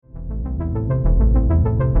Hey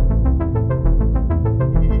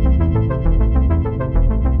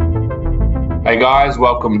guys,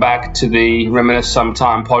 welcome back to the Reminisce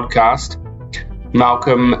Sometime podcast.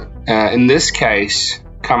 Malcolm, in this case,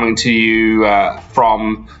 coming to you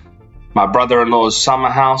from my brother-in-law's summer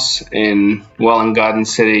house in Welwyn Garden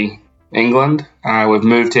City, England. We've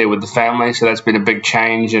moved here with the family, so that's been a big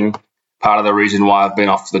change and part of the reason why I've been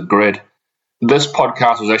off the grid. This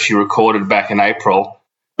podcast was actually recorded back in April,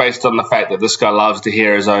 based on the fact that this guy loves to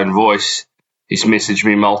hear his own voice. He's messaged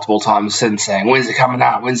me multiple times since saying, when's it coming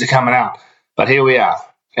out? When's it coming out? But here we are.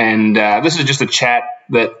 And this is just a chat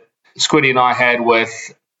that Squiddy and I had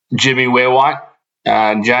with Jimmy Warewhite,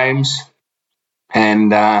 James.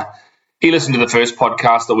 And he listened to the first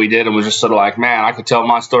podcast that we did and was just sort of like, man, I could tell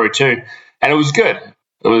my story too. And it was good.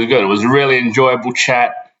 It was good. It was a really enjoyable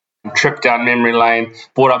chat, trip down memory lane,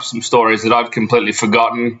 brought up some stories that I'd completely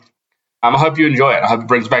forgotten. I hope you enjoy it. I hope it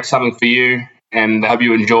brings back something for you. And I hope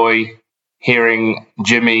you enjoy hearing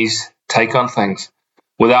Jimmy's take on things.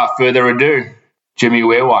 Without further ado, Jimmy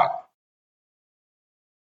Warewhite.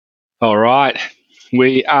 All right.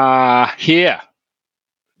 We are here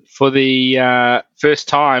for the first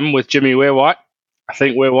time with Jimmy Warewhite. I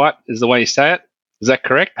think Warewhite is the way you say it. Is that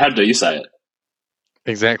correct? How do you say it?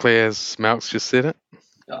 Exactly as Malk's just said it.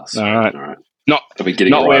 Oh, all right. Not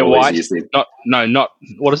Warewhite. Not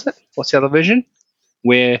what is it? What's the other version?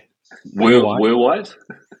 Warewhite.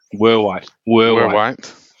 Warewhite.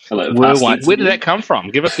 Where did that come from?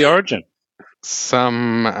 Give us the origin.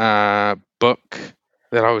 Some book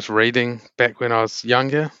that I was reading back when I was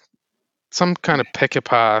younger. Some kind of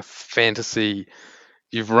pick-a-path fantasy.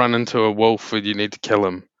 You've run into a wolf and you need to kill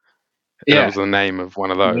him. Yeah. That was the name of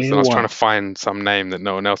one of those. And I was trying to find some name that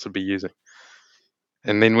no one else would be using.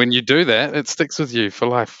 And then when you do that, it sticks with you for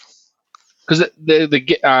life. Because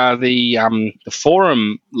the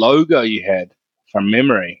forum logo you had, from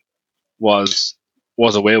memory, was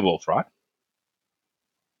a werewolf, right?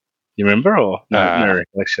 You remember, or no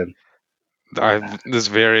recollection? There's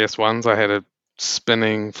various ones. I had a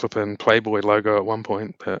spinning flipping Playboy logo at one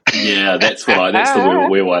point, but yeah, that's the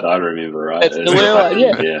Warewhite I remember, right? That's the Warewhite,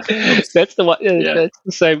 yeah. That's the one. Yeah, that's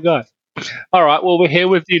the same guy. All right, well, we're here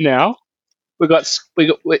with you now. We got.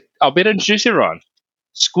 I'll better introduce everyone.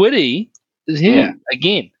 Squiddy is here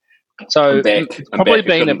again. So it's probably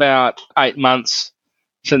been about 8 months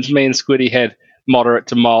since me and Squiddy had moderate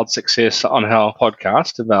to mild success on our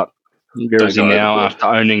podcast about where is he now after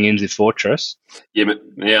owning NZ Fortress.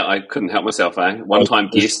 Yeah, I couldn't help myself, eh? One-time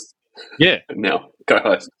guest. Yeah. Now,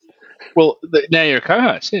 co-host. Well, now you're a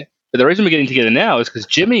co-host, yeah. But the reason we're getting together now is because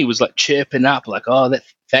Jimmy was like chirping up, like, oh, that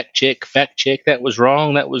fact check, that was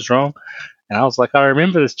wrong. And I was like, I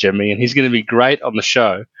remember this, Jimmy, and he's going to be great on the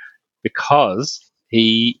show because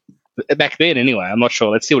back then anyway, I'm not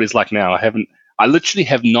sure. Let's see what he's like now. I literally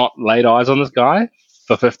have not laid eyes on this guy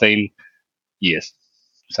for 15 years.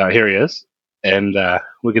 So here he is, and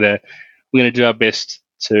we're gonna do our best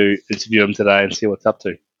to interview him today and see what's up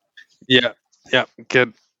to. Yeah,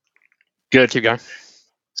 good. Keep going.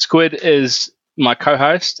 Squid is my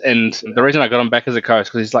co-host, and the reason I got him back as a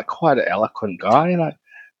co-host because he's like quite an eloquent guy. And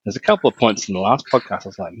there's a couple of points in the last podcast I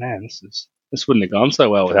was like, man, this wouldn't have gone so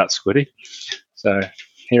well without Squiddy. So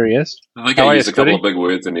here he is. I think I used a couple of big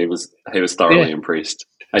words, and he was thoroughly impressed.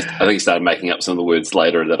 I think he started making up some of the words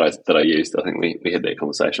later that I used. I think we had that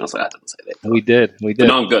conversation. I was like, I didn't say that. We did. But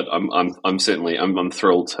no, I'm good. I'm certainly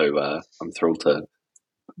thrilled to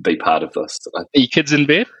be part of this. Are your kids in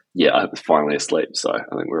bed? Yeah, I'm finally asleep. So I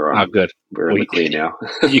think we're good. We're in the clear now.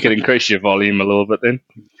 You can increase your volume a little bit then.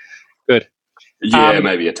 Good. Yeah,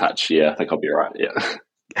 maybe a touch. Yeah, I think I'll be all right. Yeah.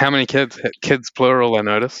 How many kids? Kids plural, I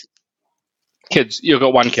notice. Kids. You've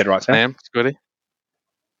got one kid, right, Sam? Squiddy?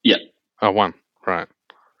 Yeah. Oh, one. Right.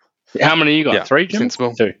 How many you got? Yeah. 3, Jim?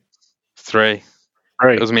 Sensible. 2. 3.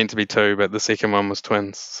 It was meant to be 2, but the second one was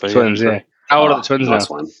twins. So twins, yeah. How old are the twins nice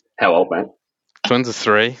now? One. How old, mate? Twins are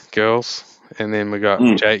 3 girls, and then we got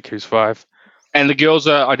Jake, who's 5. And the girls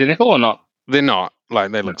are identical or not? They're not. Like,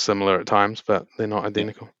 they look similar at times, but they're not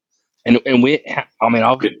identical. And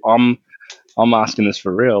I'm asking this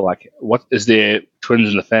for real. Like, what is there twins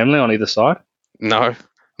in the family on either side? No,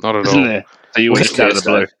 not at Isn't all. there? So you were just out of the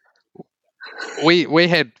blue. We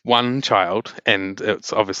had one child, and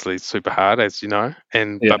it's obviously super hard, as you know.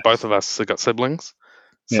 But both of us have got siblings,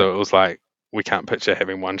 so it was like we can't picture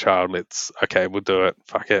having one child. We'll do it.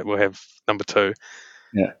 Fuck it, we'll have number 2.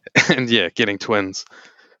 Yeah, and getting twins.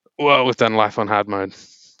 Well, we've done life on hard mode.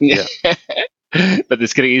 Yeah, but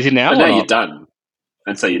it's getting easy now. But now you're done,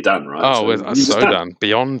 and so you're done, right? Oh, I'm so done,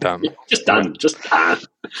 beyond done. Just done, just done.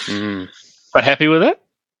 But happy with it?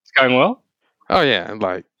 It's going well. Oh yeah,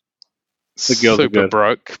 like The girls are super good.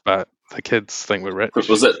 broke, but the kids think we're rich.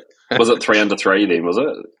 Was it 3 under 3 then? Was it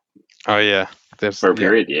Oh yeah, for a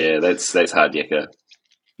period? Yeah, that's hard yakka.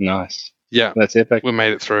 Nice. Yeah, That's epic. we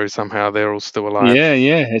made it through somehow. They're all still alive. Yeah.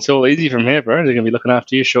 It's all easy from here, bro. They're going to be looking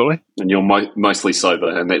after you shortly. And you're mostly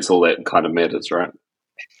sober, and that's all that kind of matters, right?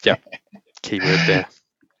 Keyword there.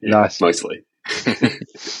 Nice. Mostly. All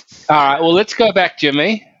right. Well, let's go back,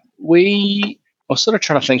 Jimmy. I was sort of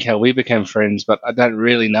trying to think how we became friends, but I don't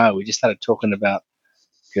really know. We just started talking about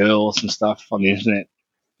girls and stuff on the internet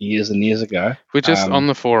years and years ago. We're just on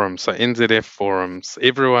the forums, so NZF forums.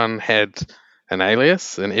 Everyone had an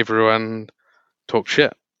alias, and everyone talked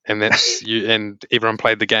shit, and that's you. And everyone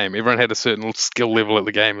played the game. Everyone had a certain skill level at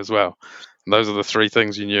the game as well. And those are the 3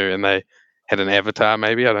 things you knew. And they had an avatar.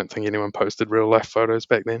 Maybe I don't think anyone posted real life photos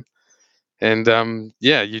back then. And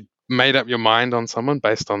you made up your mind on someone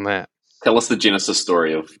based on that. Tell us the genesis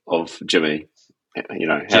story of Jimmy. You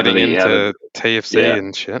know, Getting into TFC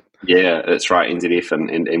and shit. Yeah, that's right, NZF.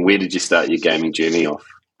 And where did you start your gaming journey off?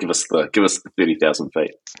 Give us the 30,000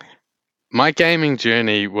 feet. My gaming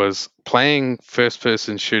journey was playing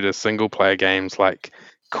first-person shooter single-player games like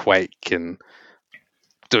Quake and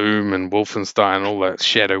Doom and Wolfenstein and all that,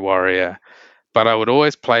 Shadow Warrior. But I would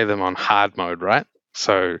always play them on hard mode, right?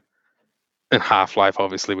 So in Half-Life,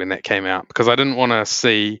 obviously, when that came out, because I didn't want to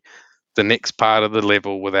see the next part of the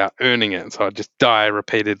level without earning it. So I'd just die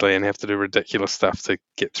repeatedly and have to do ridiculous stuff to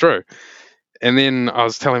get through. And then I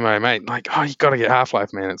was telling my mate, like, oh, you got to get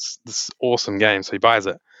Half-Life, man. It's this awesome game. So he buys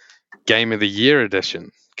it. Game of the Year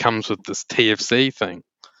edition comes with this TFC thing.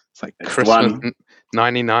 It's like Christmas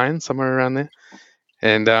 99, somewhere around there.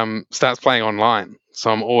 And starts playing online.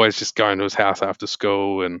 So I'm always just going to his house after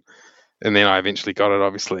school. And then I eventually got it,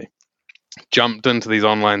 obviously. Jumped into these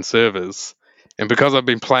online servers. And because I've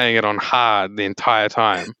been playing it on hard the entire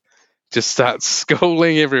time, just starts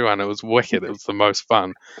schooling everyone. It was wicked. It was the most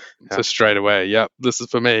fun. So straight away, this is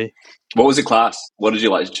for me. What was your class? What did you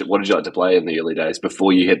like to play in the early days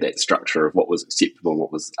before you had that structure of what was acceptable and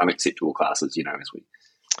what was unacceptable classes? You know, as we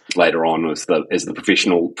later on as the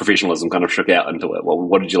professionalism kind of shook out into it. Well,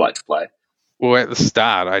 what did you like to play? Well, at the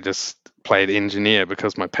start, I just played engineer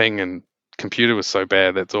because my ping and computer was so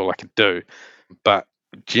bad. That's all I could do. But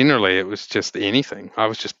generally, it was just anything. I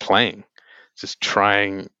was just playing. Just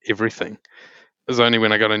trying everything. It was only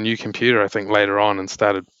when I got a new computer, I think, later on and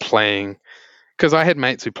started playing, because I had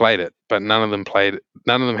mates who played it, but none of them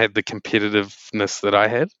had the competitiveness that I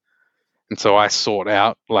had. And so I sought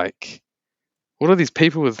out, like, what are these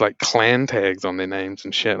people with, like, clan tags on their names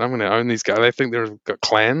and shit? I'm going to own these guys. They think they've got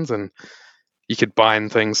clans, and you could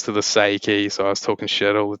bind things to the say key, so I was talking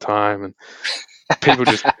shit all the time. And people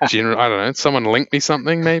just, I don't know, someone linked me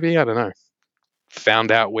something, maybe? I don't know.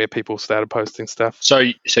 Found out where people started posting stuff. So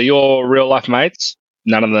your real life mates,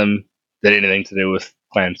 none of them did anything to do with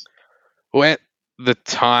clans? Well, at the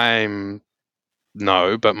time,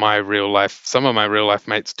 no, but some of my real life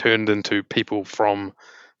mates turned into people from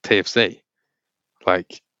TFC.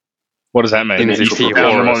 Like, what does that mean? NZT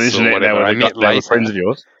Horus or whatever. They were friends of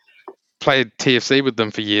yours? Played TFC with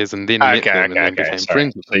them for years and then met them and then became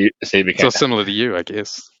friends with them. So similar to you, I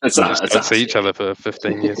guess. We'd see each other for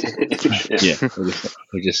 15 years. Yeah,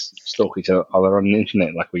 we just stalk each other on the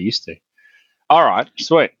internet like we used to. All right,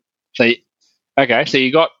 sweet. So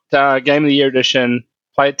you got Game of the Year edition,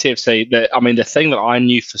 played TFC. The thing that I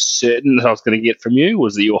knew for certain that I was going to get from you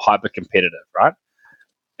was that you were hyper competitive, right?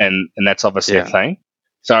 And that's obviously a thing.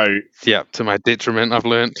 So to my detriment, I've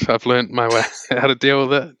learned my way how to deal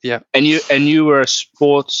with it. Yeah. And you were a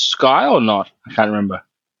sports guy or not? I can't remember.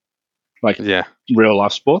 Like real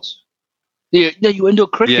life sports. Yeah, you were into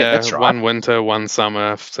cricket. Yeah, that's right. One winter, one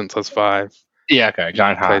summer since I was 5. Yeah, okay,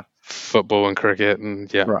 going hard. Played football and cricket,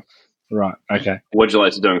 and Right. Okay. What did you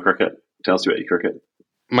like to do in cricket? Tell us about your cricket.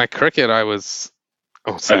 My cricket, I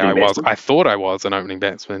thought I was an opening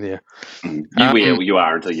batsman. Yeah. You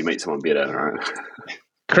are until you meet someone better, right?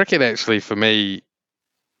 Cricket, actually, for me,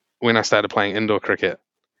 when I started playing indoor cricket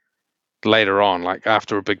later on, like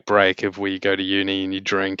after a big break of where you go to uni and you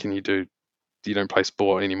drink and you don't play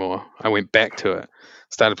sport anymore, I went back to it,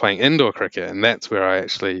 started playing indoor cricket, and that's where I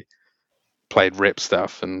actually played rep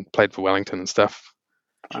stuff and played for Wellington and stuff.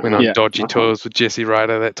 Went on dodgy tours with Jesse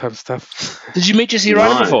Ryder, that type of stuff. Did you meet Jesse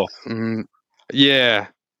Ryder before? Yeah.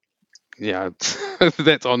 Yeah,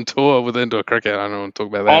 that's on tour with indoor cricket. I don't want to talk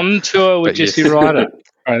about that. On tour with Jesse Ryder.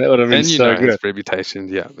 Oh, that would have been so good. His reputation,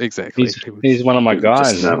 yeah, exactly. He's one of my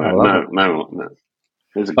guys. No.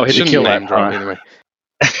 He should kill that drop anyway.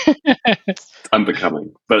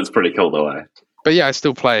 Unbecoming, but it's pretty cool though. But yeah, I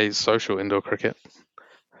still play social indoor cricket.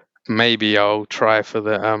 Maybe I'll try for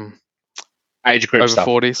the age group over stuff.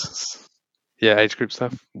 40s. age group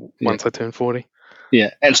stuff. Once I turned 40.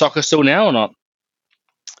 Yeah, and soccer still now or not?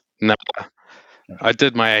 No, I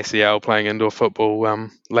did my ACL playing indoor football.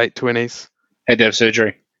 Late 20s. Had to have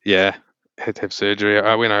surgery. Yeah, had to have surgery.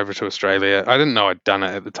 I went over to Australia. I didn't know I'd done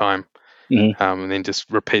it at the time, and then just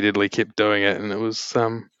repeatedly kept doing it, and it was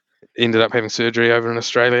ended up having surgery over in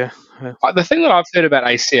Australia. The thing that I've heard about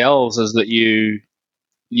ACLs is that you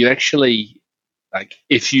actually, like,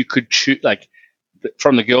 if you could shoot, like,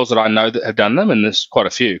 from the girls that I know that have done them, and there's quite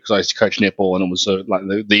a few because I used to coach netball, and it was like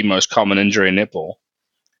the most common injury in netball.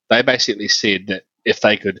 They basically said that if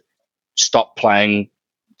they could stop playing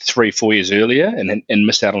 3-4 years earlier and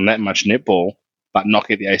miss out on that much netball, but not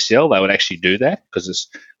get the ACL, they would actually do that because it's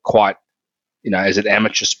quite, as an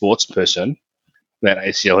amateur sports person, that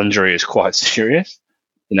ACL injury is quite serious.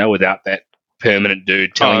 Without that permanent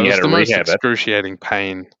dude telling you how to rehab it. It was the most excruciating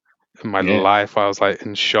pain in my life. I was like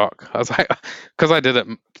in shock. I was like, because I did it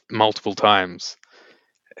multiple times,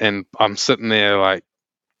 and I'm sitting there like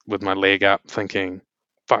with my leg up, thinking,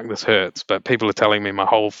 "Fuck, this hurts." But people are telling me my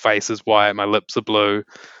whole face is white, my lips are blue.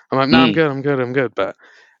 I'm like, "No, I'm good." But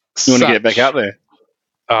you want to get back out there?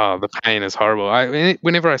 Oh, the pain is horrible.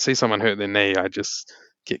 Whenever I see someone hurt their knee, I just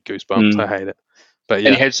get goosebumps. I hate it. But and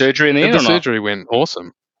you had surgery in the end, or not? The surgery went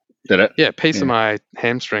awesome. Did it? Yeah, piece of my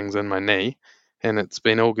hamstrings and my knee, and it's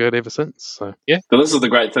been all good ever since. So yeah. But this is the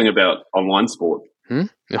great thing about online sport. Oh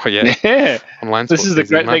yeah. Online sport. This is the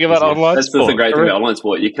great thing about online sport. This is the great thing about online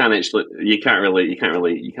sport. You can't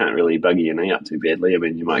really buggy your knee up too badly. I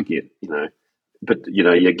mean, you might get, but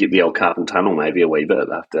you get the old carpal tunnel maybe a wee bit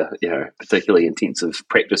after, particularly intensive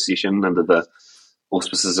practice session under the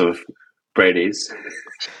auspices of Brady's.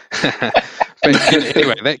 But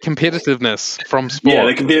anyway, that competitiveness from sport. Yeah,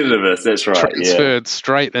 the competitiveness, that's right. Transferred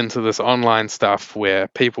straight into this online stuff where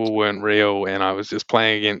people weren't real and I was just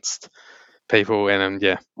playing against people, and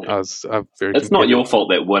I was very. It's not your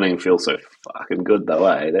fault that winning feels so fucking good, though,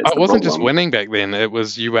 eh? It wasn't just winning back then. It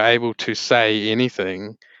was you were able to say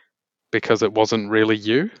anything because it wasn't really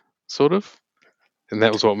you, sort of, and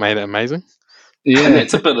that was what made it amazing. Yeah, and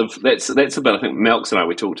that's a bit. I think Melks and I,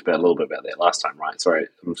 we talked about a little bit about that last time, right? Sorry,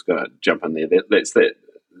 I'm just going to jump in there. That's the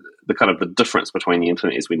kind of the difference between the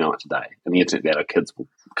internet as we know it today and the internet that our kids will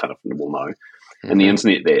know, and the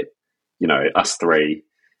internet that us three.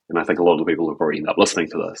 And I think a lot of the people who probably end up listening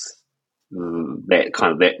to this,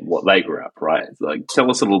 that what they grew up, right? Like, tell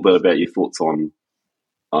us a little bit about your thoughts on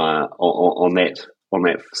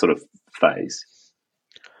that sort of phase.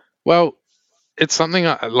 Well, it's something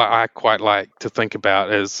I quite like to think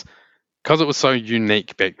about, is because it was so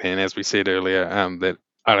unique back then, as we said earlier, that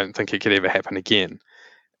I don't think it could ever happen again.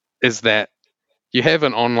 Is that you have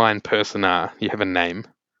an online persona, you have a name,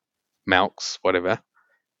 Malks, whatever.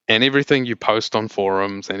 And everything you post on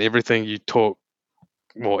forums and everything you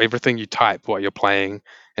everything you type while you're playing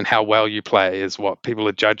and how well you play is what people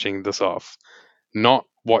are judging this off, not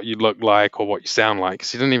what you look like or what you sound like,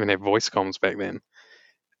 because you didn't even have voice comms back then.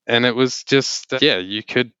 And it was just, you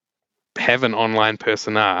could have an online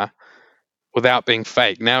persona without being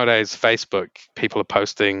fake. Nowadays, Facebook, people are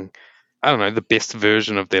posting, I don't know, the best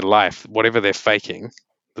version of their life, whatever they're faking.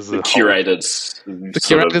 The curated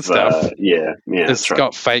stuff. It's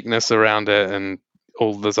got fakeness around it, and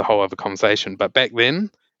there's a whole other conversation. But back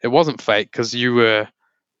then, it wasn't fake because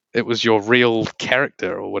it was your real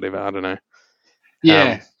character or whatever. I don't know.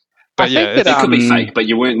 Yeah, but it could be fake, but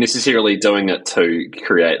you weren't necessarily doing it to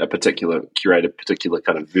create a particular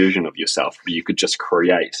kind of version of yourself. You could just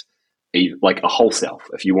create like a whole self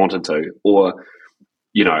if you wanted to, or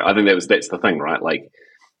I think that's the thing, right? Like.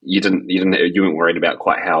 You weren't worried about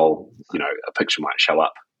quite how a picture might show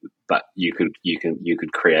up, but you could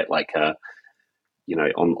create like a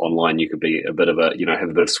online you could be a bit of a have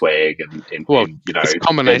a bit of swag and it's a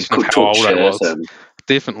combination of how old I was.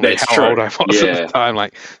 Definitely how old I was at the time,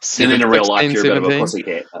 like 17, and then in real life you're 17. A bit of a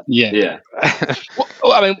pussycat. Yeah.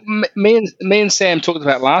 Well, I mean, me and Sam talked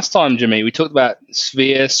about last time, Jimmy. We talked about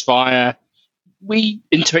Sphere. We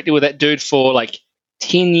interacted with that dude for like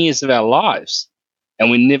 10 years of our lives. And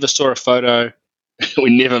we never saw a photo.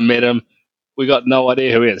 We never met him. We got no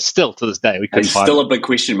idea who he is. Still, to this day, we couldn't find him. It's still a big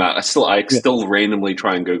question mark. I still randomly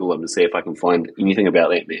try and Google him to see if I can find anything about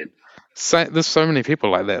that man. There's so many people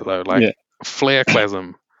like that, though. Like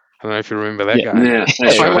Flareclasm. I don't know if you remember that guy. Yeah,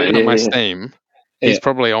 if I look at my Steam, he's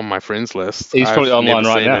probably on my friends list. He's probably online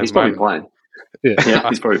right now. He's probably playing. Yeah,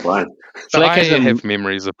 he's probably playing. But I have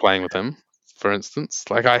memories of playing with him, for instance.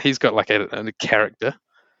 Like he's got like a character.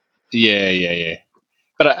 Yeah.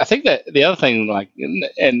 But I think that the other thing, like,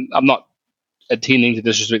 and I'm not intending to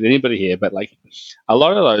disrespect anybody here, but like a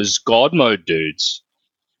lot of those God mode dudes,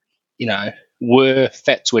 were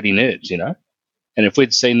fat, sweaty nerds, And if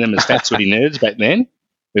we'd seen them as fat, sweaty nerds back then,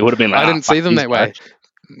 we would have been like, I didn't see them that way.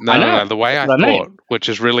 No. The way I thought, which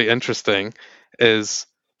is really interesting, is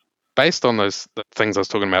based on the things I was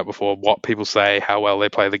talking about before, what people say, how well they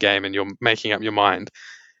play the game, and you're making up your mind.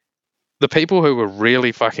 The people who were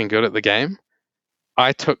really fucking good at the game,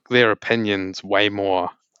 I took their opinions way more.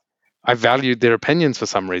 I valued their opinions for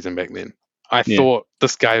some reason back then. I thought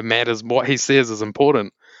this guy matters. What he says is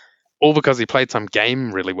important, all because he played some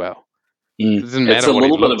game really well. It doesn't matter. It's a what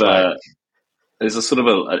little he bit of like. There's a sort of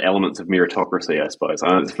an element of meritocracy, I suppose. I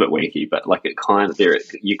know it's a bit wanky, but like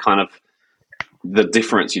the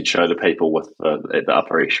difference you'd show to people with at the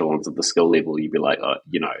upper echelons of the skill level, you'd be like, oh,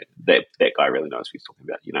 that guy really knows what he's talking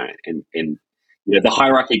about, and the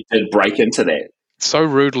hierarchy did break into that. So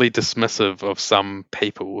rudely dismissive of some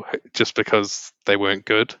people just because they weren't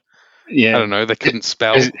good. Yeah, I don't know. They couldn't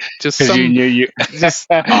spell. Just because you knew you. It's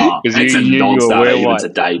a non-starter even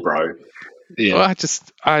today, bro. Yeah. Well,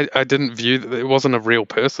 I didn't view that it wasn't a real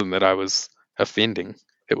person that I was offending.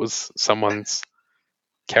 It was someone's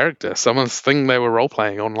character, someone's thing they were role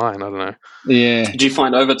playing online. I don't know. Yeah. Do you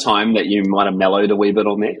find over time that you might have mellowed a wee bit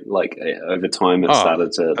on that? Like over time, they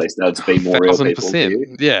started to be more real people for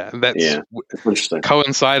you? Yeah, that's interesting.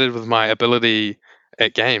 Coincided with my ability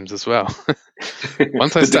at games as well.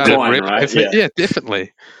 Once I started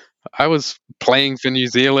definitely. I was playing for New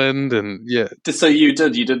Zealand, and So you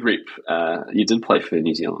did rep. You did play for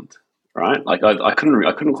New Zealand, right? Like I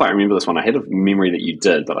couldn't quite remember this one. I had a memory that you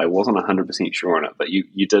did, but I wasn't 100% sure on it. But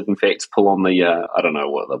you did in fact pull on the I don't know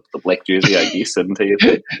what the black jersey, I guess, didn't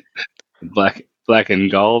you? Black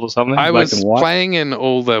and gold or something. I was playing in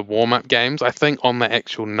all the warm up games. I think on the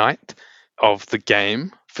actual night of the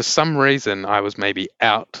game, for some reason, I was maybe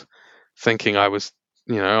out, thinking I was.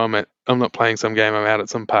 I'm not playing some game. I'm out at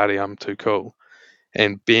some party. I'm too cool.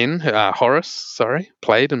 And Horace,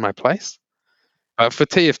 played in my place. For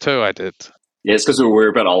TF2, I did. Yeah, it's because we were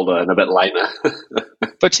a bit older and a bit later.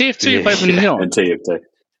 But TF2, you played for New Zealand. And TF2.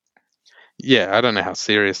 Yeah, I don't know how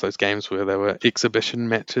serious those games were. They were exhibition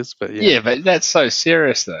matches, but yeah. Yeah, but that's so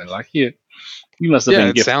serious though. Like you must have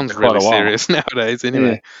been. It sounds really serious nowadays.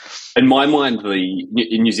 Anyway, in my mind,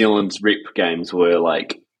 in New Zealand's rep games were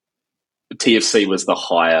like. TFC was the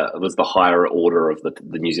higher order of the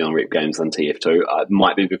New Zealand rep games than TF2. It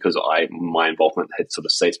might be because my involvement had sort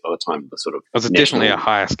of ceased by the time the sort of. It was definitely a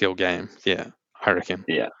higher skill game. Yeah, I reckon.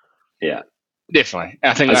 Yeah. Definitely.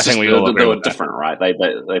 I think we all agree. They were different, right? They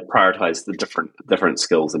prioritized the different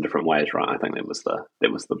skills in different ways, right? I think that was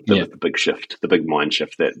the big shift, the big mind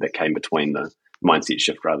shift that came between the mindset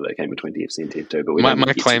shift rather that came between TFC and TF2. But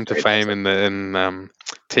my claim to fame in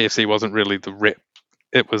TFC wasn't really the rep.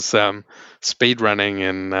 It was speed running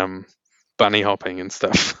and bunny hopping and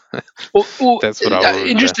stuff. Well, that's what I remember.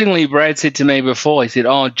 Interestingly, Brad said to me before, he said,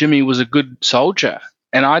 "Oh, Jimmy was a good soldier,"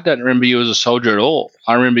 and I don't remember you as a soldier at all.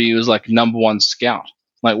 I remember you as like number one scout.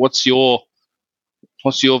 Like, what's your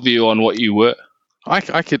view on what you were?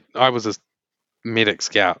 I was a medic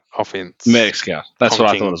scout offense. Medic scout. That's what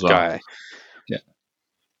I thought as well. Guy. Yeah.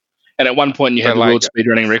 And at one point, you had the world speed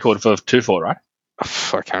running record for 2-4, right?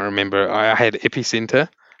 I can't remember. I had Epicenter.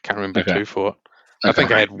 Can't remember 2-4. I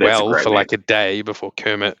think I had for like a day before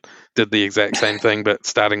Kermit did the exact same thing, but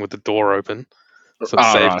starting with the door open, so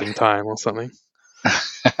it saved him time or something.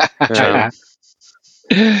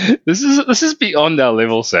 This is beyond our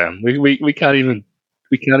level, Sam. We can't even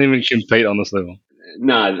compete on this level.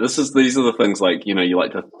 No, these are the things like you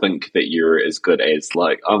like to think that you're as good as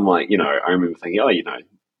like I'm like I remember thinking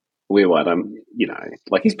I'm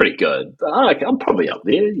like he's pretty good. I'm probably up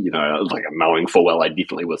there, like I'm knowing full well I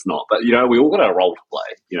definitely was not. But we all got our role to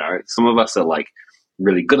play. Some of us are like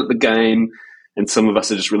really good at the game, and some of us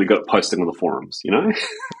are just really good at posting on the forums.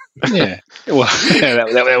 Yeah. Well,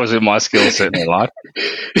 that was in my skill set in life.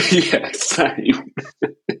 Yeah, same.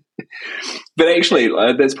 But actually,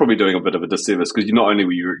 that's probably doing a bit of a disservice because not only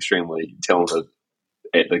were you extremely talented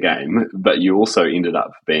at the game, but you also ended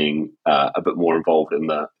up being a bit more involved in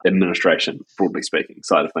the administration, broadly speaking,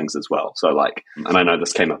 side of things as well. So, and I know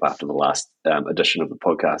this came up after the last edition of the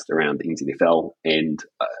podcast around NZFL, and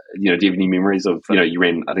do you have any memories of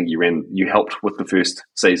you helped with the first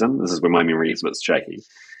season? This is where my memory is a bit shaky,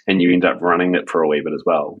 and you end up running it for a wee bit as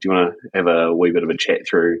well. Do you want to have a wee bit of a chat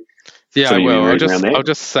through? Yeah, well, I'll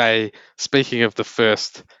just say, speaking of the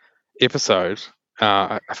first episode.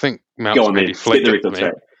 I think Malcolm maybe flicked it to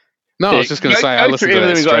me. No, I was just going to say, I listened to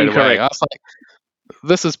that straight away. I was like,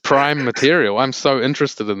 this is prime material. I'm so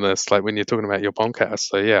interested in this, like when you're talking about your podcast.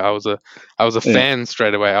 So yeah, I was a fan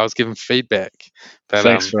straight away. I was giving feedback. But,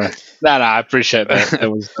 thanks, bro. No, I appreciate that.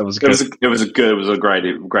 That was good. It was a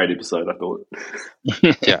great episode, I thought.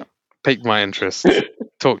 Yeah. piqued my interest.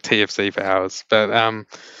 Talk TFC for hours. But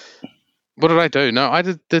what did I do? No, I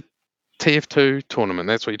did the TF2 tournament.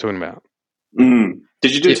 That's what you're talking about.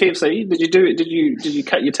 Did you do TFC? Did you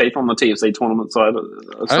cut your teeth on the TFC tournament side?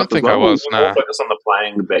 I don't think I was. No. More focus on the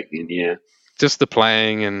playing back then. Yeah, just the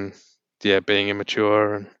playing and being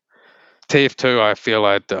immature. And TF2, I feel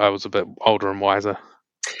I was a bit older and wiser.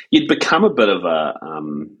 You'd become a bit of a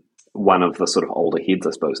one of the sort of older heads,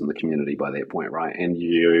 I suppose, in the community by that point, right? And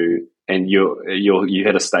you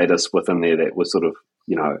had a status within there that was sort of,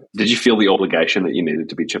 did you feel the obligation that you needed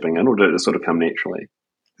to be chipping in, or did it sort of come naturally?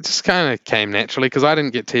 It just kind of came naturally because I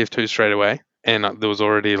didn't get TF2 straight away, and there was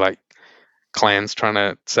already like clans trying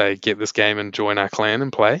to say get this game and join our clan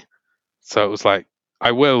and play. So it was like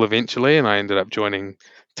I will eventually, and I ended up joining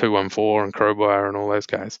 214 and Crowbar and all those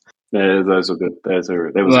guys. Yeah, those were good. Those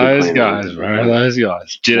guys, bro. Those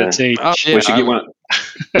guys. Jetta Teach. We should get one.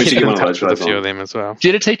 We should get one of those with a few of them as well.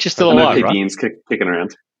 Jetta Teach is still alive, right? PBN's kicking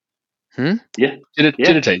around. Yeah.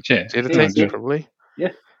 Jetta Teach, yeah. Jetta Teach, probably.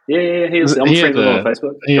 Yeah. He's on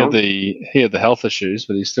Facebook. He had the health issues,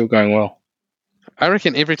 but he's still going well. I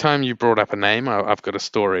reckon every time you brought up a name, I've got a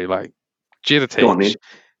story. Like Jetta Teach.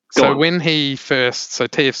 When he first,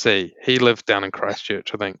 TFC, he lived down in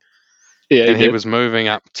Christchurch, I think. Yeah, and he was moving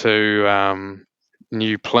up to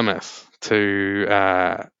New Plymouth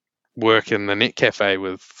to work in the net cafe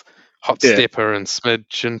with Hot Stepper and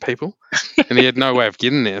Smidge and people, and he had no way of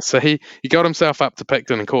getting there. So he got himself up to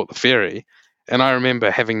Picton and caught the ferry. And I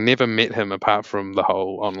remember having never met him apart from the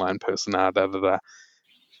whole online persona.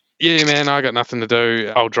 Yeah, man, I got nothing to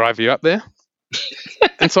do. I'll drive you up there.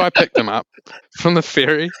 And so I picked him up from the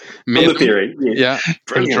ferry. Yeah.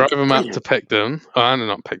 And drove him up to Picton. Oh, no,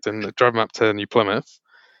 not Picton. Drove him up to New Plymouth.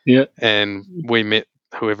 Yeah. And we met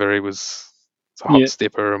whoever he was, Hot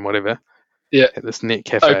Stepper and whatever. Yeah. At this net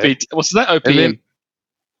cafe. What's that? OPM?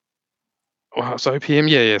 Well, it's OPM.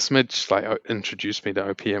 Yeah. Smidge introduced me to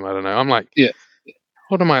OPM. I don't know. I'm like,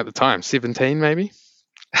 what am I at the time? 17 maybe?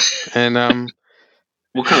 And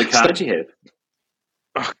what kind of car did you have?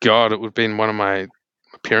 Oh God, it would have been one of my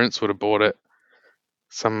parents would have bought it.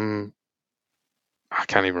 I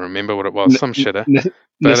can't even remember what it was. Some shitter.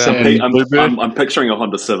 But I'm picturing a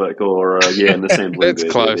Honda Civic or Nissan Bluebird. It's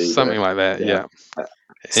close, something like that. Yeah.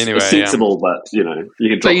 Anyway, it's sensible, but you can.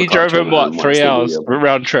 So you drove him 3 hours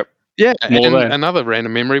round trip? Yeah, and another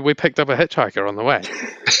random memory, we picked up a hitchhiker on the way.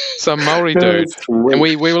 Some Maori dude, and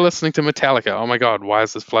we were listening to Metallica. Oh my God, why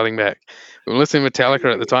is this flooding back? We were listening to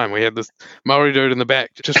Metallica at the time. We had this Maori dude in the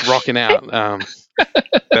back just rocking out.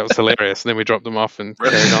 That was hilarious. And then we dropped him off and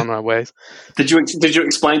carried on our ways. Did you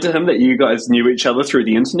explain to him that you guys knew each other through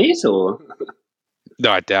the internet, or?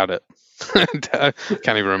 No, I doubt it. I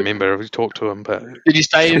can't even remember if we talked to him. But did you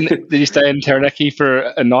stay in Taranaki for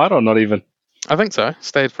a night or not even? I think so.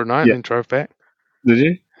 Stayed for a night and then drove back. Did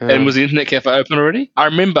you? And was the internet cafe open already? I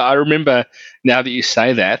remember now that you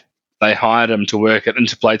say that, they hired him to work at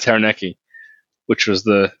Interplay Taranaki, which was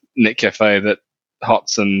the net cafe that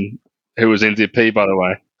Hots and who was NZP, by the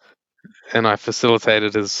way. And I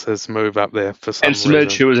facilitated his move up there for some reason. And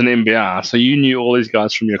Smidge, who was an MBR, so you knew all these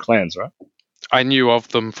guys from your clans, right? I knew of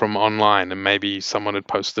them from online, and maybe someone had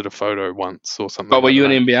posted a photo once or something. But were you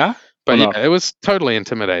an MBR? But it was totally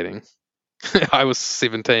intimidating. I was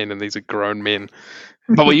 17 and these are grown men.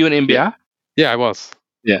 But were you an MBR? Yeah, I was.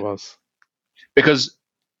 Yeah. I was. Because,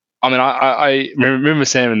 I remember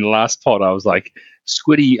Sam in the last pod, I was like,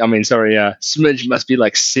 Smidge must be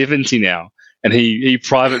like 70 now. And he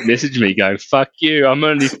private messaged me going, fuck you, I'm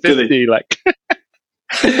only 50.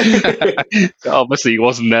 Obviously he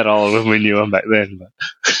wasn't that old when we knew him back then.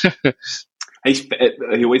 But. He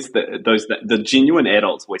always the genuine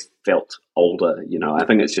adults always felt older. I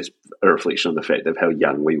think it's just a reflection of the fact of how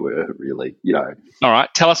young we were. Really, All right,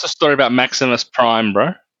 tell us a story about Maximus Prime,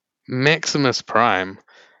 bro. Maximus Prime,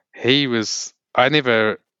 he was. I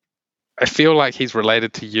feel like he's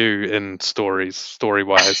related to you in story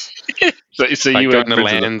wise. so like you going to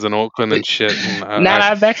lands in Auckland and shit.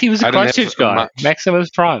 And, he was a Christchurch guy.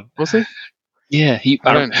 Maximus Prime, was he? Yeah,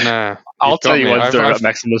 I don't know. I'll tell you one story about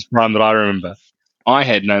Maximus Prime that I remember. I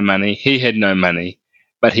had no money. He had no money,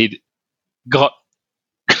 but he got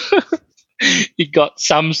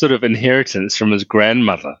some sort of inheritance from his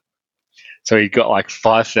grandmother. So he got like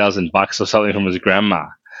 $5,000 or something from his grandma,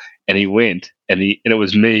 and he went and it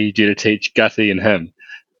was me, Jetta Teach, Guthy, and him,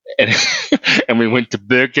 and we went to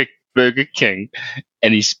Burger King,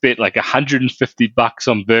 and he spent like $150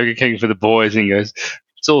 on Burger King for the boys, and he goes,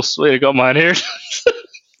 "It's all sweet. I got my inheritance."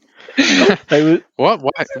 What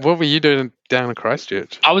were you doing down in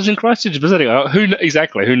Christchurch? I was in Christchurch visiting. Who knows?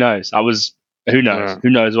 Who knows? Who knows? Yeah. Who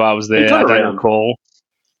knows why I was there? I don't recall.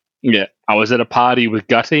 Yeah, I was at a party with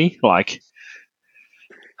Gutty. Like,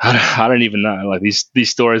 I don't even know. Like these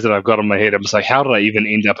stories that I've got in my head, I'm just like, how did I even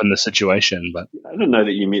end up in this situation? But I didn't know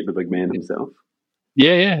that you met the big man himself.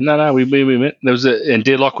 yeah, no, we met. There was and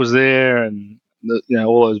Deadlock was there, and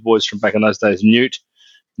all those boys from back in those days. Newt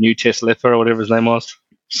Teslefa or whatever his name was.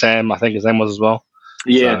 Sam, I think his name was as well.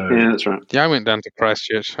 Yeah, that's right. Yeah, I went down to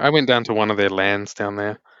Christchurch. I went down to one of their lands down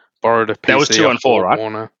there. Borrowed a PC. That was 2 and 4, right?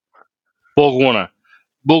 Warner. Borg Warner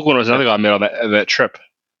was another guy I met on that trip.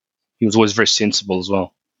 He was always very sensible as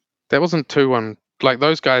well. That wasn't 2-1. Like,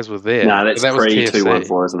 those guys were there. No, that's that was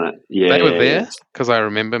pre-214, isn't it? Yeah, they were there because I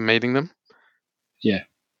remember meeting them. Yeah.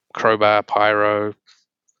 Crowbar, Pyro,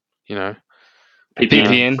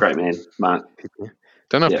 PPN. Great man, Mark. PPN.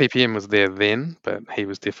 Don't know if PPM was there then, but he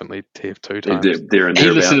was definitely TF2 times. He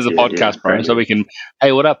listened to the podcast, bro, so we can.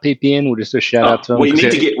 Hey, what up, PPN? We'll just do a shout out to him. We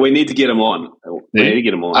need to get him on. We need to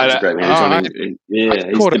get him on. He's a great man.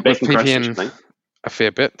 He's caught up with PPN a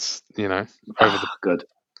fair bit, over the good.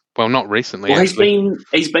 Well, not recently. Well, he's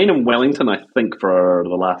been in Wellington, I think, for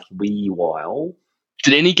the last wee while.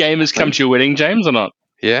 Did any gamers come to your wedding, James, or not?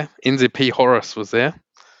 Yeah, NZP Horace was there.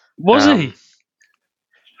 Was he?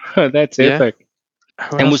 That's epic.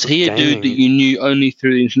 And was he a dude that you knew only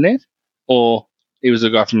through the internet, or he was a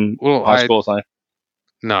guy from high school?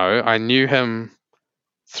 No, I knew him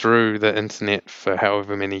through the internet for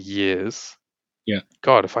however many years. Yeah.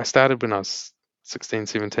 God, if I started when I was 16,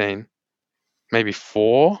 17, maybe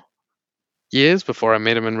 4 years before I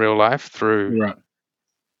met him in real life through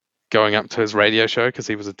going up to his radio show because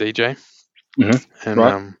he was a DJ. Mm-hmm.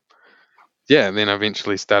 And and then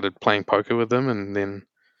eventually started playing poker with him, and then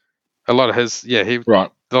a lot of his a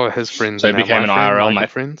lot of his friends. So he became an IRL mate.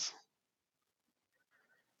 Friends.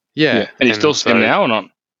 Yeah. And he still see him now or not?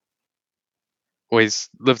 Well, he's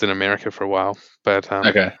lived in America for a while, but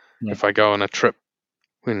if I go on a trip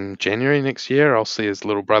in January next year, I'll see his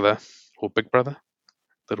little brother or big brother,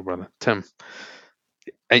 Tim.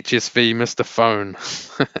 HSV Mr. Phone.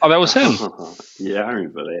 Oh, that was him. Yeah, I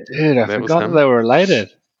remember that. Dude, I forgot that they were related.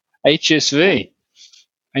 HSV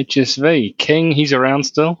King. He's around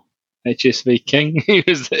still. HSV King. He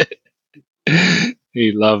was there.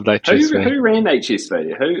 He loved HSV. Who ran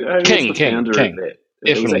HSV? Who King, was the founder King. of that?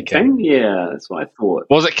 Definitely was it King? Yeah, that's what I thought.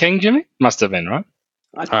 Was it King, Jimmy? Must have been, right?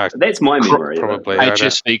 That's my memory. Probably.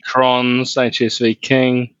 HSV Crons, HSV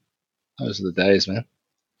King. Those are the days, man.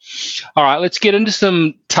 All right, let's get into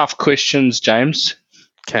some tough questions, James.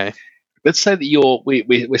 Okay. Let's say that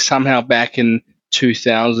we're somehow back in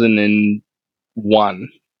 2001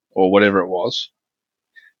 or whatever it was,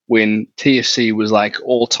 when TFC was like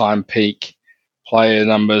all-time peak. Player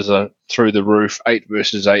numbers are through the roof. 8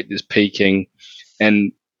 versus 8 is peaking.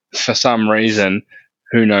 And for some reason,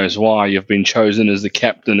 who knows why, you've been chosen as the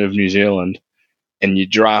captain of New Zealand and you're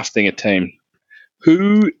drafting a team.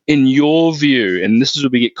 Who, in your view, and this is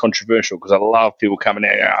where we get controversial because I love people coming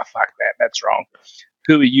out, fuck that, that's wrong.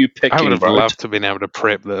 Who are you picking? I would have loved to have been able to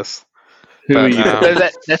prep this. Who are you?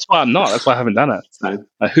 That's why I'm not. That's why I haven't done it.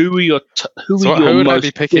 Who are your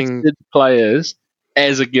most gifted players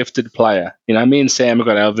as a gifted player? Me and Sam have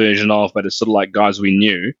got our version of, but it's sort of like guys we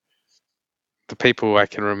knew. The people I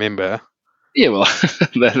can remember. Yeah, well,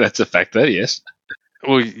 that's a factor, yes.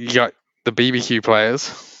 Well, you got the BBQ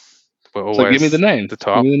players. So give me the name. The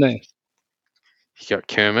top. Give me the name. You got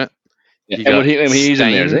Kermit. Yeah. You got he's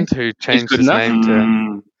in there, is he? Who changed his name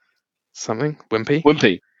to something?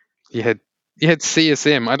 Wimpy. You had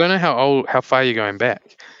CSM. I don't know how far you're going back.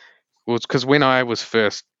 Well, it's because when I was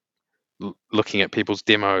first looking at people's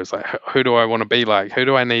demos, like who do I want to be like? Who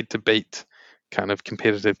do I need to beat? Kind of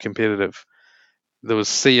competitive. There was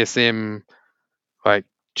CSM, like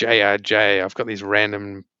JRJ. I've got these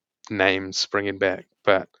random names springing back,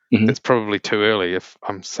 but it's probably too early if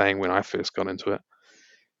I'm saying when I first got into it.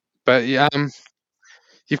 But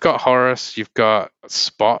you've got Horace, you've got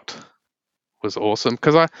Spot was awesome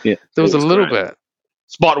because there was a little bit.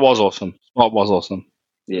 Spot was awesome.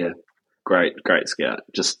 Yeah, great scout,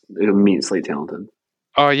 just immensely talented.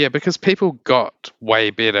 Oh yeah, because people got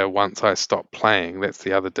way better once I stopped playing. That's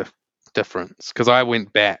the other difference. Because I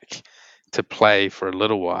went back to play for a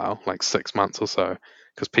little while, like 6 months or so,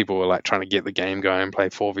 because people were like trying to get the game going and play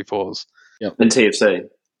 4v4s. Yep. In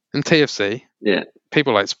TFC. Yeah.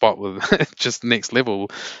 People like Spot were just next level.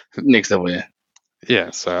 Yeah.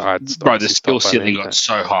 Yeah, so I'd bro, the skill ceiling got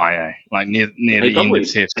so high, eh? Like near the end of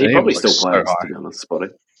TFC. He probably still plays, to be honest, Spotty.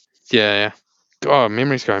 Yeah. Oh,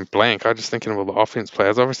 memory's going blank. I'm just thinking of all the offense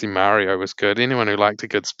players. Obviously, Mario was good. Anyone who liked a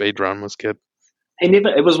good speed run was good.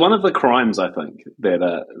 It was one of the crimes, I think,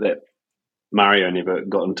 that Mario never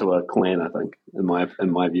got into a clan. I think,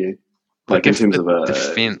 in my view. Like in terms of a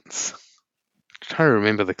defense. I'm trying to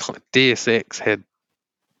remember DSX had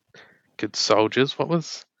good soldiers. What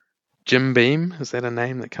was Jim Beam? Is that a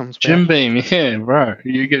name that comes back? Jim Beam, yeah, bro.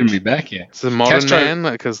 You're getting me back here. It's a modern Castro,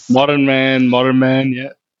 man, because modern man, yeah.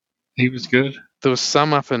 He was good. there was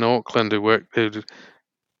some up in Auckland who worked. Angelus,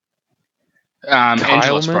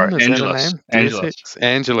 bro. Kyleman, is that a name? Angelus.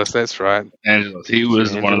 Angelus, that's right. Angelus. He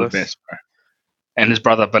was one of the best, bro. And his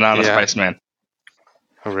brother, Banana Spaceman.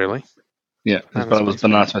 Oh, really? Yeah, his brother was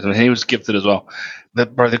Banana Spaceman. He was gifted as well.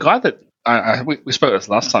 But, bro, the guy that we spoke this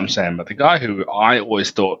last time, Sam, but the guy who I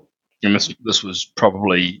always thought, and this was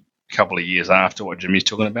probably a couple of years after what Jimmy's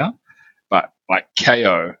talking about, but like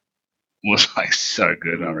KO was like so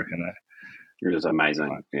good, I reckon. It was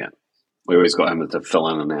amazing. Yeah, we always got him to fill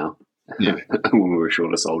in now. Yeah. When we were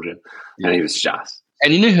short a soldier, and he was just.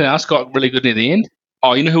 And you know who else got really good near the end?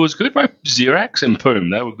 Oh, you know who was good, bro? Xerax and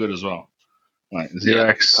Poom. They were good as well. Like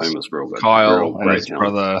Xerax, Poom was real good. Kyle, and his talent.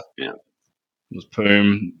 brother. Yeah. Was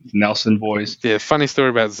Poom, Nelson boys. Yeah, funny story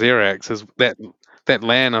about Xerax is that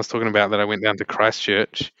LAN I was talking about that I went down to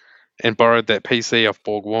Christchurch and borrowed that PC off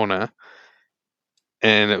Borg Warner.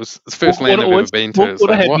 And it was the first LAN I've ever been to. Would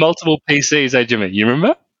have had multiple PCs, Jimmy? You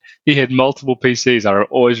remember? He had multiple PCs. I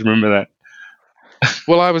always remember that.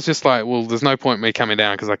 Well, I was just like, well, there's no point me coming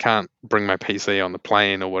down because I can't bring my PC on the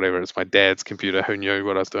plane or whatever. It's my dad's computer. Who knew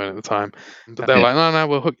what I was doing at the time? But they're like,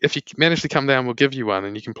 no, if you manage to come down, we'll give you one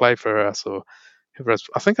and you can play for us. Or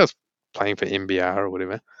I think I was playing for MBR or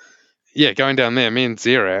whatever. Yeah, going down there, me and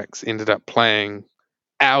Xerax ended up playing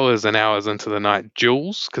hours and hours into the night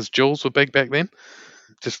Jules, because Jules were big back then.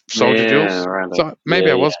 Just Soldier Jules. So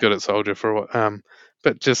maybe I was good at Soldier for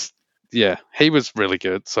but just. Yeah, he was really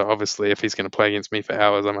good. So obviously, if he's going to play against me for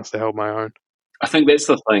hours, I must have held my own. I think that's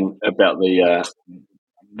the thing about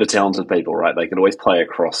the talented people, right? They can always play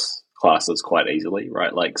across classes quite easily,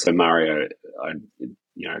 right? Like, so Mario,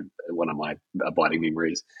 one of my abiding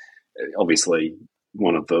memories, obviously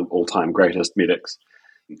one of the all-time greatest medics,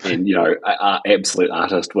 and absolute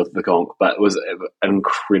artist with the conch, but was an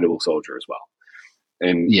incredible soldier as well.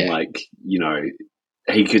 And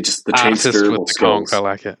he could just the transferable skills. I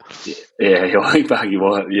like it. Yeah, he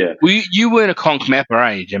was. Yeah. Well, you weren't a conch mapper,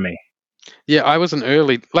 eh, Jimmy? Yeah, I was an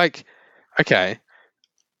early.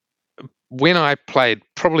 When I played,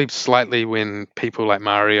 probably slightly when people like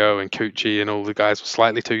Mario and Kuchi and all the guys were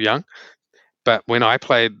slightly too young. But when I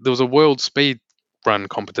played, there was a world speed run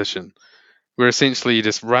competition where essentially you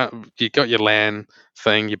just run. You got your LAN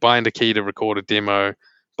thing. You bind a key to record a demo.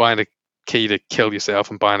 Bind a key to kill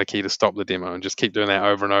yourself and bind a key to stop the demo, and just keep doing that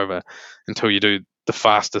over and over until you do the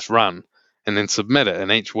fastest run and then submit it.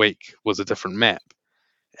 And each week was a different map.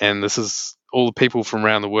 And this is all the people from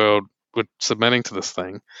around the world were submitting to this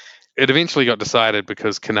thing. It eventually got decided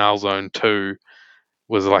because Canal Zone 2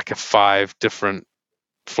 was like a 5 different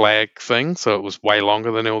flag thing. So it was way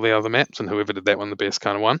longer than all the other maps, and whoever did that one the best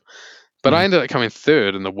kind of won. But I ended up coming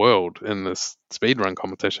third in the world in this speedrun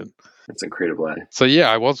competition. That's incredible, eh? So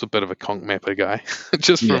yeah, I was a bit of a conch mapper guy,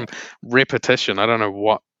 just from repetition. I don't know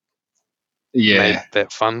what made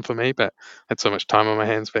that fun for me, but I had so much time on my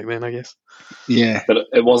hands back then, I guess. Yeah, but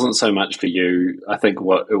it wasn't so much for you. I think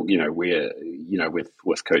with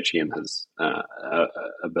Kochi and his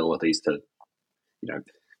abilities to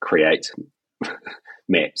create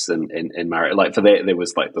maps and Mario, like for that there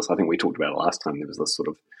was like this. I think we talked about it last time. There was this sort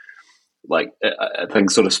of like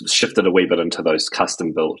things sort of shifted a wee bit into those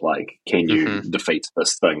custom built, like, can you defeat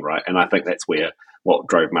this thing, right? And I think that's where what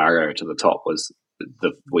drove Mario to the top was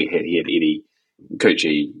he had Eddie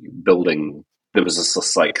Kochi building. There was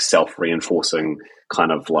this like self-reinforcing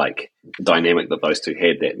kind of like dynamic that those two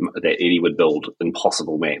had, that Eddie would build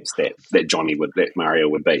impossible maps that Mario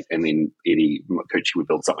would beat, and then Kochi would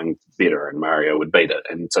build something better and Mario would beat it.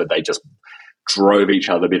 And so they just drove each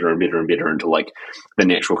other better and better and better until like the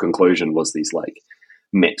natural conclusion was these like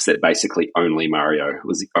maps that basically only Mario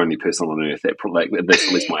was the only person on Earth that that's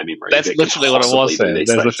at least my memory. That's literally what it was. And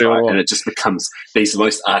it just becomes these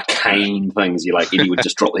most arcane things. You like Eddie would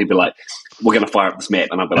just drop. He'd be like, "We're going to fire up this map,"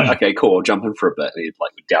 and I'd be like, "Okay, cool. I'll jump in for a bit." And he'd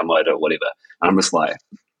like download it or whatever. And I'm just like,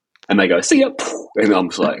 and they go, "See ya," and I'm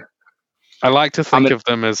just like, I like to think of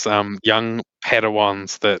them as young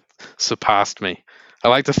Padawans that surpassed me. I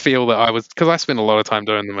like to feel that I was, because I spent a lot of time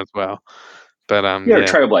doing them as well. But you're a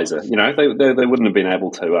trailblazer. They wouldn't have been able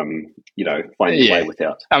to find a way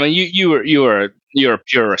without. I mean, you're a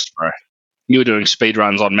purist, bro. You were doing speed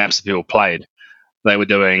runs on maps that people played. They were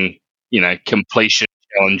doing completion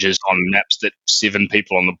challenges on maps that 7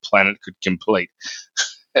 people on the planet could complete.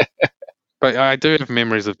 But I do have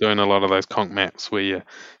memories of doing a lot of those conch maps where you're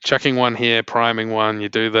chucking one here, priming one, you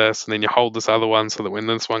do this, and then you hold this other one so that when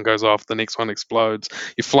this one goes off, the next one explodes.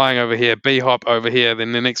 You're flying over here, B-hop over here,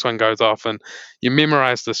 then the next one goes off, and you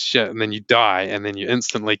memorize this shit, and then you die, and then you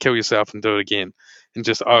instantly kill yourself and do it again, and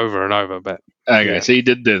just over and over. But Okay, so you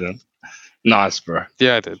did do them. Nice, bro.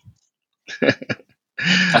 yeah, I did.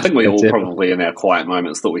 I think we all probably in our quiet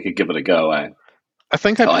moments thought we could give it a go, eh? I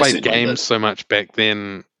think I I played certainly games did. so much back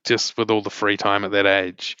then, just with all the free time at that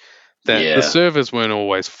age, that Yeah. the servers weren't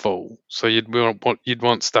always full. So you'd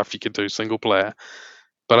want stuff you could do single player,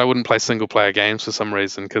 but I wouldn't play single player games for some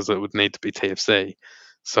reason because it would need to be TFC.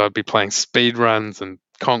 So I'd be playing speed runs and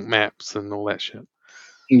conch maps and all that shit.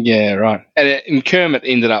 Yeah, right. And Kermit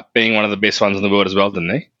ended up being one of the best ones in the world as well, didn't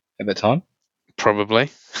he? At the time, Probably,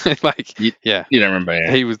 yeah, you don't remember?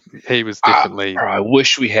 Yeah. he was definitely. Bro, I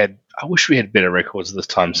wish we had better records this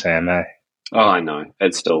time, Sam. Eh? Oh, I know.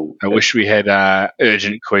 It's still. I wish we had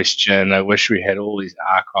Urgent Question. I wish we had all these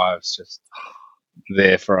archives just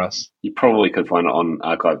there for us. You probably could find it on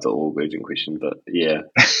archive.org, Urgent Question, but yeah.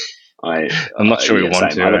 I'm not sure we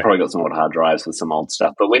want to. I've probably got some old hard drives with some old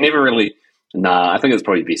stuff, but we never really. Nah, I think it's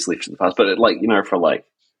probably best left in the past. But for like,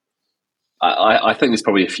 I think there's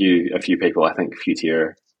probably a few people. I think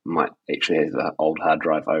Futier might actually have the old hard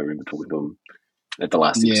drive. I remember talking to him at the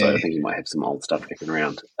last episode. Yeah. I think he might have some old stuff kicking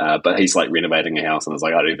around. But he's like renovating a house, and it's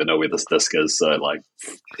like I don't even know where this disc is. So like,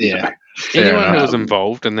 Yeah. Anyone who was enough.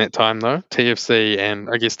 involved in that time, though, TFC and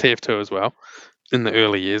I guess TF2 as well, in the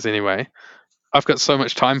early years anyway, I've got so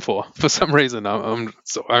much time for some reason.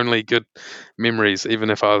 It's only good memories, even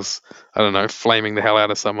if I was, I don't know, flaming the hell out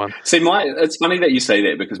of someone. See, it's funny that you say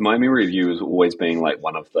that because my memory of you has always been like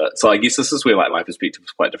one of the. So I guess this is where like my perspective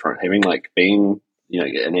was quite different. Having like being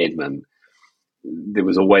an admin,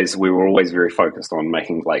 we were always very focused on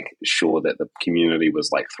making like sure that the community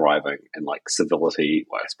was like thriving and like civility,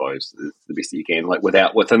 I suppose, is the best that you can. Like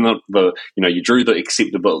within the you drew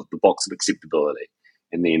the box of acceptability,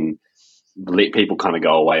 and then let people kind of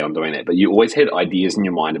go away on doing that. But you always had ideas in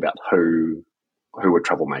your mind about who were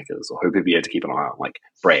troublemakers or who people you had to keep an eye on. Like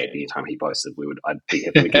Brad, anytime he posted, I'd be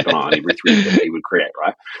happy to keep an eye on every thread that he would create,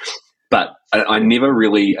 right? But I never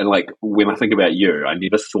really, and like when I think about you, I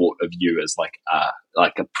never thought of you as like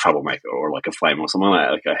a troublemaker or like a flame or something like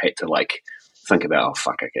that. Like I had to like think about, oh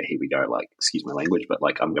fuck, okay, here we go. Like, excuse my language, but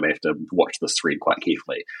like I'm going to have to watch this thread quite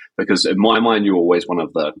carefully because in my mind, you're always one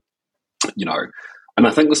of the, and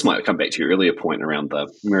I think this might come back to your earlier point around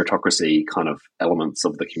the meritocracy kind of elements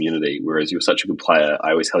of the community. Whereas you were such a good player,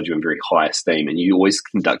 I always held you in very high esteem, and you always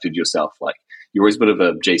conducted yourself like you're always a bit of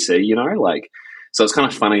a GC, like. So it's kind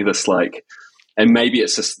of funny this like, and maybe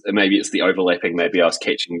it's the overlapping. Maybe I was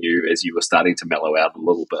catching you as you were starting to mellow out a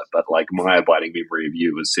little bit, but like my abiding memory of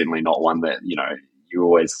you was certainly not one that you're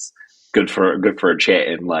always good for a chat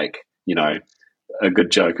and like a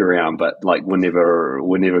good joke around, but like we're never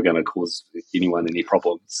going to cause anyone any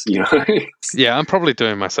problems, Yeah, I'm probably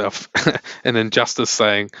doing myself an injustice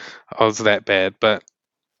saying I was that bad, but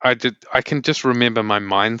I can just remember my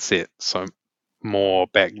mindset so more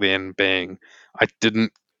back then being I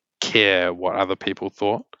didn't care what other people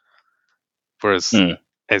thought, whereas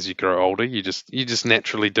as you grow older, you just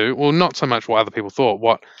naturally do. Well, not so much what other people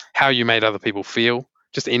thought, how you made other people feel.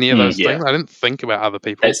 Just any of those things. I didn't think about other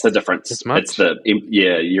people. That's the difference. As much. It's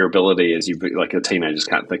your ability as you like a teenager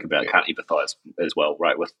can't empathize as well,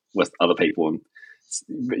 right? With other people and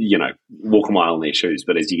walk a mile in their shoes.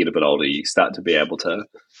 But as you get a bit older, you start to be able to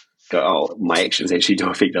go, oh, my actions actually do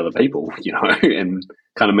affect other people, in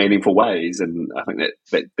kind of meaningful ways. And I think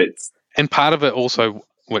that's and part of it also,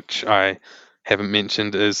 which I haven't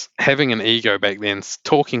mentioned, is having an ego back then,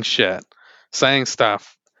 talking shit, saying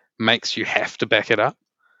stuff makes you have to back it up.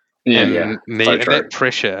 And that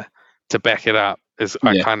pressure to back it up is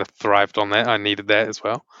I kind of thrived on that. I needed that as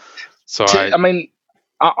well. So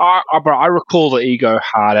I recall the ego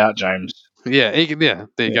hard out, James. There you go.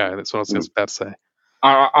 That's what I was about to say.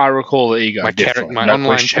 I recall the ego. My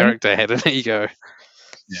online character had an ego.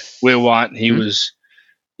 Yeah. Will White, he was,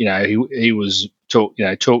 he was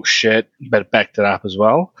talk shit, but backed it up as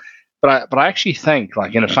well. But I actually think,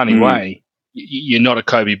 like in a funny way, you're not a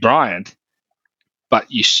Kobe Bryant, but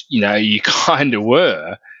you kind of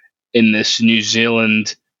were in this New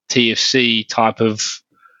Zealand TFC type of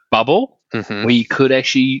bubble where you could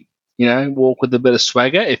actually, walk with a bit of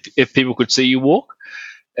swagger if people could see you walk.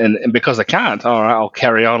 And because I can't, all right, I'll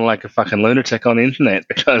carry on like a fucking lunatic on the internet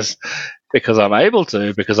because I'm able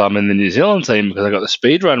to, because I'm in the New Zealand team, because I got the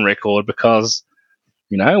speedrun record, because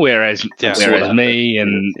whereas me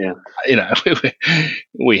and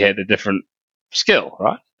we had a different skill,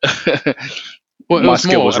 right? Well, it My was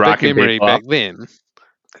skill more was a big racking memory people back up. then.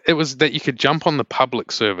 It was that you could jump on the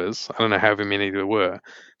public servers. I don't know how many there were,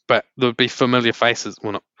 but there would be familiar faces,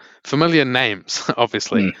 well, not familiar names,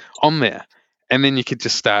 obviously, on there, and then you could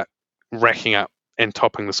just start racking up and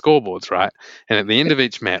topping the scoreboards, right? And at the end of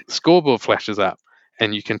each map, the scoreboard flashes up,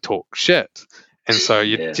 and you can talk shit. And so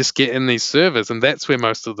you Yeah. just get in these servers, and that's where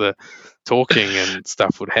most of the talking and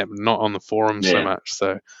stuff would happen, not on the forums so Yeah. much.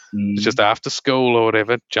 So it's just after school or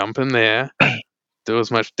whatever, jump in there, do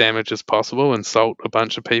as much damage as possible, insult a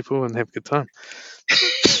bunch of people, and have a good time.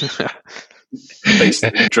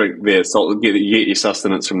 Drink their salt, get your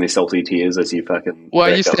sustenance from their salty tears as you fucking. Well,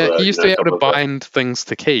 you you used to be able to bind things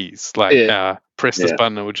to keys, like press this Yeah.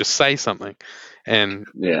 button, it would just say something. And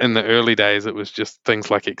Yeah. in the early days, it was just things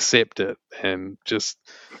like accept it and just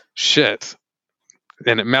shit.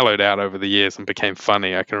 And it mellowed out over the years and became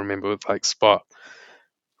funny. I can remember with like Spot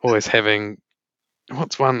always having,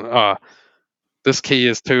 what's one? This key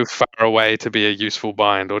is too far away to be a useful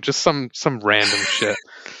bind, or just some random shit.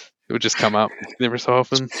 It would just come up every so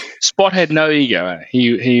often. Spot had no ego. Eh?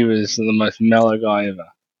 He was the most mellow guy ever.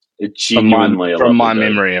 Genuinely, from my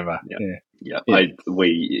memory ever. Yeah.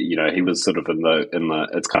 He was sort of in the.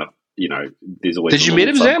 It's kind of, there's always. Did you meet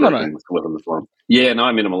him, Sam, or no? Within the forum. Yeah, no,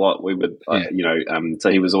 I met him a lot. We would, so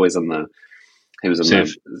he was always in the. He was in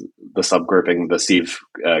the subgrouping, the Civ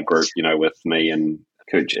group, with me and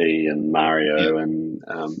Coach E and Mario and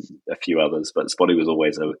a few others. But Spotty was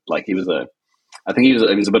always I think he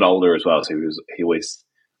was a bit older as well, so he always,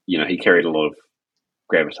 he carried a lot of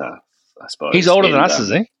gravitas, I suppose. He's older than us, is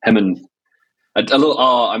he? Him and a little.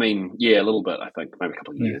 Oh, I mean, yeah, a little bit. I think maybe a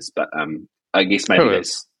couple of years, but I guess maybe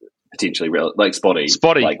that's potentially real, like Spotty,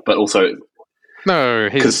 but also no,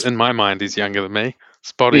 he's in my mind he's younger than me.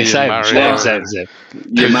 Spotty and Mario, same.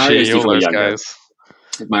 Yeah, Mario's definitely younger. Guys.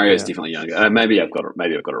 Mario's definitely younger. Maybe I've got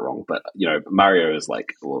it wrong, but Mario is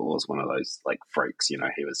was one of those like freaks. He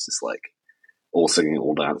was just like all singing,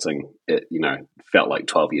 all dancing. It felt like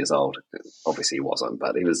 12 years old. Obviously, he wasn't,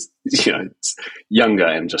 but he was younger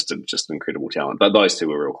and just an incredible talent. But those two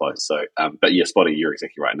were real close. So, but yeah, Spotty, you're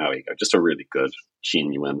exactly right. Now you go, just a really good,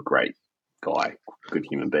 genuine, great guy, good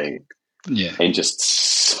human being. Yeah, and just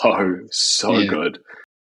so good.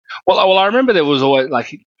 Well, I remember there was always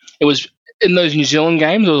it was in those New Zealand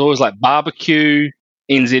games. It was always like barbecue,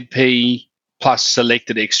 NZP plus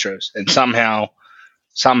selected extras, and somehow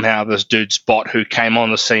this dude Spot, who came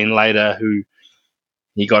on the scene later,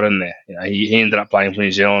 he got in there. He ended up playing for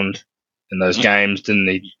New Zealand in those games, didn't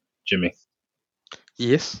he, Jimmy?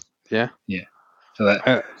 Yes. Yeah. So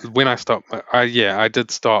that when I stopped, I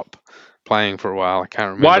did stop playing for a while. I can't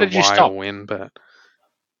remember why did you stop? Or when, but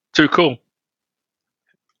too cool.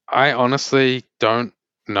 I honestly don't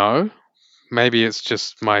know. Maybe it's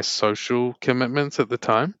just my social commitments at the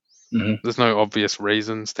time. Mm-hmm. There's no obvious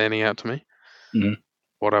reason standing out to me. Mm-hmm.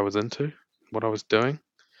 What I was into, what I was doing.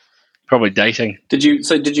 Probably dating. Did you?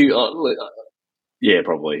 Yeah,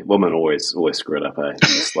 probably. Women always screw it up.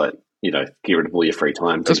 Just get rid of all your free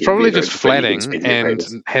time. It's probably just flatting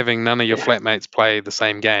and having none of your flatmates play the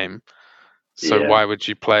same game. So why would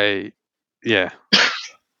you play? Yeah.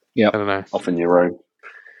 Yeah. I don't know. Off on your own.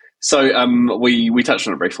 So we touched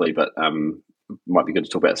on it briefly, but might be good to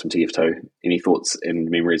talk about some TF2. Any thoughts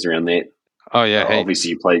and memories around that? Oh yeah.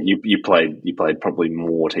 Obviously, you played probably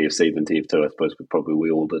more TFC than TF2. I suppose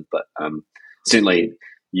we all did, but certainly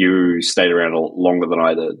you stayed around longer than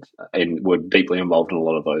I did, and were deeply involved in a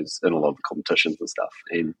lot of the competitions and stuff.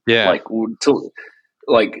 And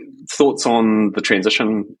thoughts on the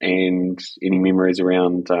transition and any memories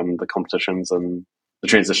around the competitions and the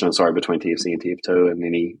transition, between TFC and TF2, and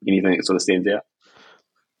anything that sort of stands out?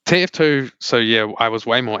 TF2, so yeah, I was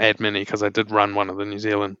way more admin-y because I did run one of the New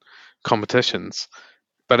Zealand competitions,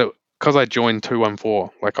 but because I joined 214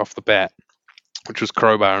 off the bat, which was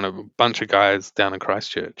Crowbar and a bunch of guys down in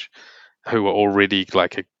Christchurch who were already a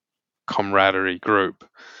camaraderie group.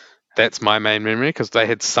 That's my main memory because they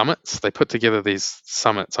had summits. They put together these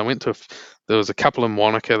summits. There was a couple in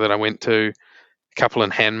Wanaka that I went to, a couple in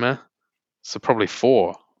Hanmer, so probably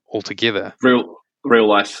 4 altogether. Real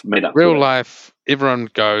life meetup. Real life, everyone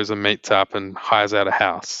goes and meets up and hires out a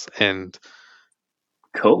house and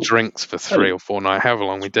cool drinks for 3 or 4 nights, however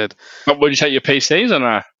long we did. But would you take your PCs or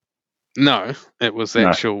no? No, it was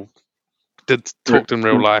actual. Talked in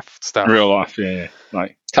real life stuff. Real life, yeah.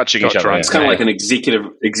 Like touching each other. It's kind of like an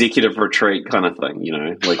executive retreat kind of thing,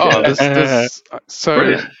 So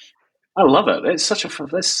brilliant. I love it. That's such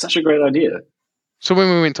a great idea. So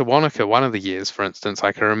when we went to Wanaka, one of the years, for instance,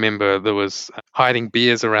 I can remember there was hiding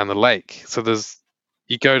beers around the lake. So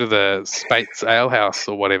you go to the Spates Ale House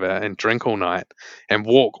or whatever and drink all night and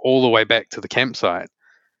walk all the way back to the campsite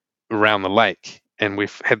around the lake. And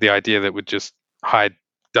we've had the idea that we'd just hide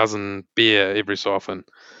dozen beer every so often.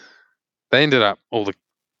 They ended up all the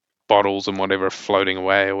bottles and whatever floating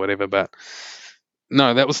away or whatever, but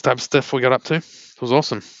no, that was the type of stuff we got up to. It was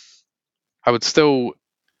awesome. I would still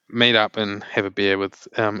meet up and have a beer with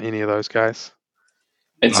any of those guys.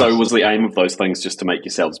 And so was the aim of those things just to make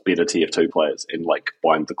yourselves better tier 2 players and like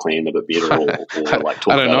bind the clan a bit better or like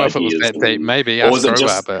talk I don't know about if it was ideas that deep. Maybe or was it Astrobar,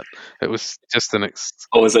 just, but it was just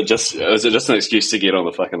or was it just an excuse to get on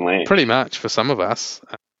the fucking land? pretty much for some of us.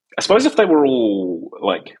 I suppose if they were all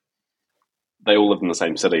like they all live in the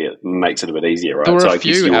same city, it makes it a bit easier, right? There were so a I guess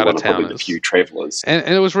few you were one of probably out-of-towners. the few travellers. And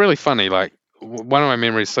it was really funny. Like one of my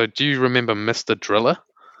memories. So do you remember Mr. Driller?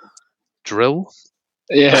 Drill?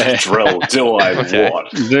 Yeah. Drill, do I Okay.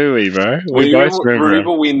 what? Do we, bro? We both remember.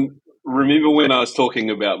 Remember when I was talking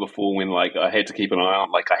about before when like I had to keep an eye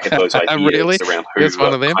on, like I had those ideas Really? around who Here's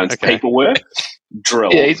one of them? kinds of Okay. people were?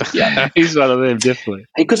 Drill. Yeah, he's one of them, definitely.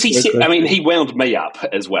 Because he wound me up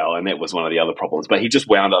as well, and that was one of the other problems. But he just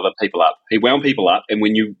wound other people up. He wound people up, and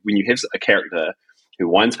when you have a character who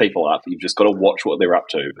winds people up, you've just got to watch what they're up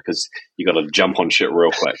to because you got to jump on shit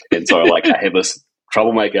real quick. And so, like, I have this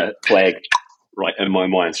troublemaker flag right in my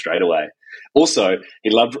mind straight away. Also, he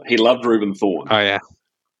loved Reuben Thorne, Oh yeah,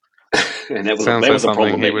 and that was sounds that like was a something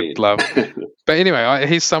problem. he back would then. love. But anyway,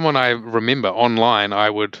 he's someone I remember online.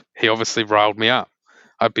 He obviously riled me up.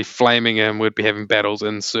 I'd be flaming him. We'd be having battles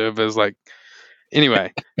in servers. Like,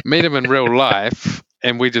 anyway, meet him in real life,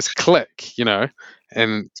 and we just click,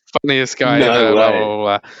 And funniest guy No ever. way. Blah, blah,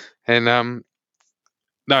 blah. And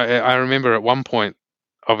no, I remember at one point,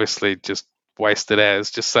 obviously just wasted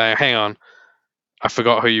just saying, "Hang on, I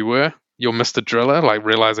forgot who you were. You're Mr. Driller," like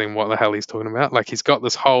realizing what the hell he's talking about. Like he's got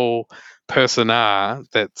this whole persona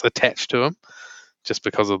that's attached to him just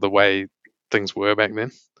because of the way things were back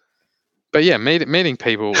then. But yeah, meeting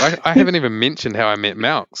people. I haven't even mentioned how I met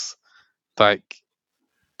Malks. Like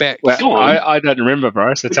back. Well, Go on. I don't remember,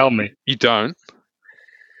 bro, so tell me. You don't?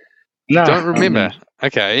 No. Don't remember?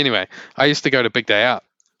 Okay, anyway. I used to go to Big Day Out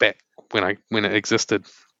back when it existed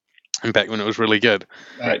and back when it was really good.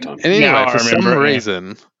 Great time. And anyway, Now I for some remember it, yeah.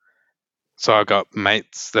 reason, so I've got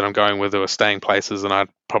mates that I'm going with who are staying places and I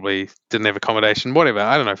probably didn't have accommodation, whatever.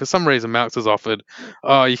 I don't know. For some reason, Malks has offered,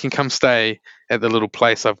 "Oh, you can come stay at the little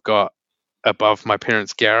place I've got above my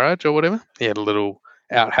parents' garage or whatever." He had a little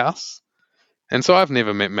outhouse. And so I've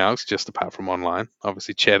never met Malks, just apart from online.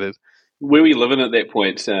 Obviously chatted. Where were you living at that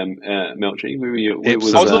point, Melchi? Where were you? Where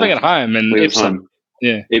Epsom. I was living at home in where was Epsom. home?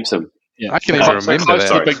 Yeah. Epsom. Yeah. I can So even close- remember Close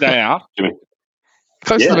that. to Big Day Out.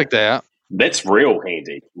 Close to Yeah. the Big Day Out. That's real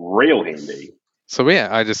handy. Real handy. So yeah,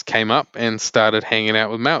 I just came up and started hanging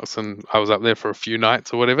out with Malks, and I was up there for a few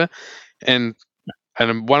nights or whatever. And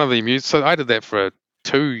one of the so I did that for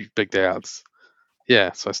 2 Big Day Outs.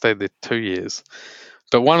 Yeah, so I stayed there 2 years.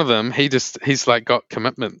 But one of them, he's like got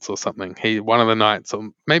commitments or something. One of the nights, or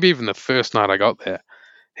maybe even the first night I got there,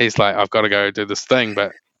 he's like, "I've got to go do this thing,"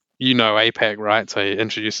 but APAC, right? So he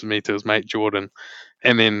introduces me to his mate Jordan,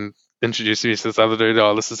 and then introduces me to this other dude.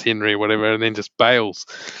 "Oh, this is Henry," whatever, and then just bails.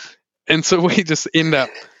 And so we just end up,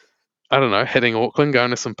 I don't know, hitting Auckland, going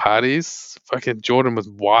to some parties. Fucking Jordan was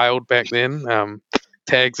wild back then.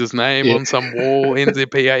 Tags his name on some wall,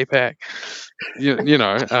 NZP APAC.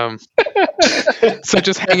 So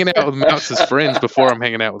just hanging out with Malks' friends before I'm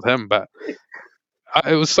hanging out with him. But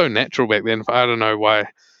it was so natural back then. I don't know why.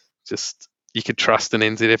 Just you could trust an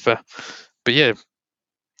NZFer. But yeah,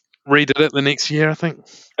 redid it the next year, I think.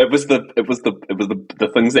 It was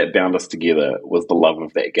the things that bound us together was the love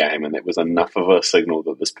of that game, and that was enough of a signal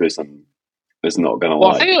that this person is not going to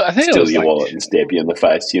Well, I think it steal was your like- wallet and stab you in the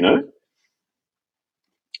face.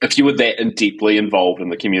 If you were that deeply involved in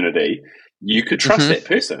the community, you could trust Mhm. that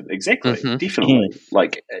person. Exactly, Mhm. definitely.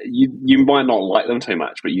 Like you might not like them too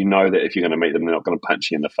much, but you know that if you're going to meet them, they're not going to punch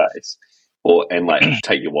you in the face and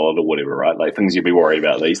take your wallet or whatever, right? Like things you'd be worried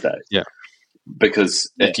about these days. Yeah.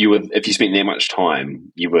 Because if you spent that much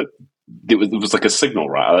time, it was like a signal,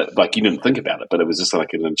 right? Like you didn't think about it, but it was just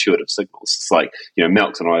like an intuitive signal. It's like,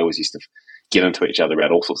 Melks and I always used to get into each other about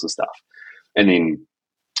all sorts of stuff. And then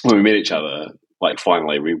when we met each other, like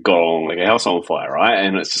finally we got along like a house on fire, right?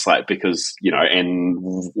 And it's just like because, and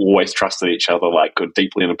we've always trusted each other like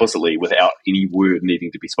deeply and implicitly without any word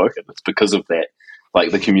needing to be spoken. It's because of that, like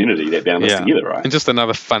the community that bound us together, right? And just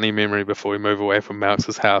another funny memory before we move away from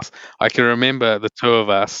Malks' house. I can remember the two of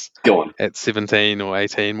us Go on. at 17 or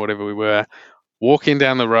 18, whatever we were, walking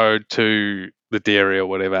down the road to the dairy or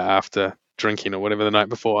whatever after drinking or whatever the night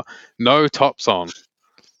before. No tops on.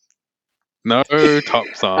 No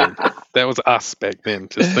tops on. That was us back then,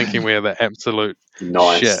 just thinking we're the absolute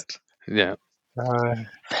Nice. shit. Yeah.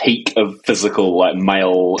 Peak of physical, like,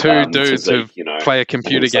 male Two dudes physique, who play a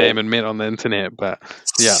computer game and met on the internet, but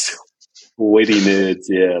yeah. Sweaty nerds,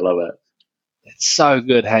 yeah, I love it. It's so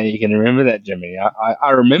good how you can remember that, Jimmy.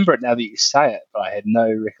 I remember it now that you say it, but I had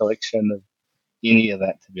no recollection of any of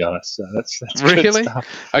that, to be honest. So that's really good stuff.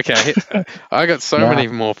 Okay. I got so many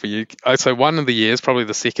more for you. So one of the years, probably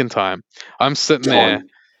the second time, I'm sitting there.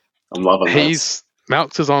 I'm loving this.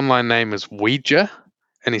 Malx's online name is Ouija,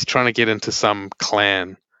 and he's trying to get into some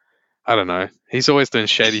clan. I don't know. He's always doing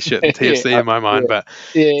shady shit in TFC in my mind, but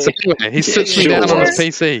so anyway, he sits me down on his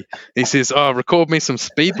PC. He says, "Oh, record me some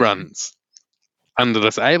speed runs under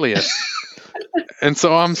this alias." And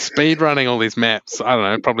so I'm speed running all these maps. I don't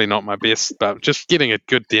know, probably not my best, but just getting a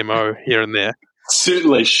good demo here and there.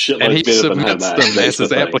 Certainly shitloads and he better than him, submits them as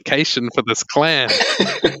his application for this clan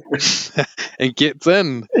and gets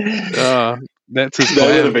in. That's his plan.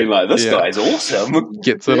 They would have been like, this guy's awesome.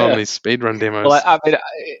 Gets in on these speedrun demos. Well, I mean,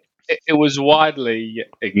 it was widely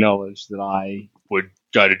acknowledged that I would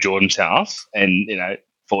go to Jordan's house and,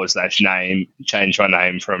 /name, change my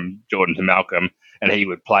name from Jordan to Malcolm, and he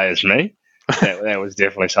would play as me. That was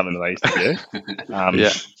definitely something that I used to do.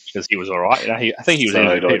 Because he was all right. I think he was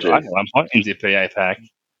NZP, right, at one point. NZP, APAC,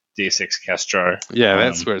 DSX Castro. Yeah,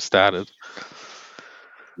 that's where it started.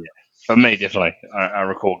 Yeah, for me, definitely. I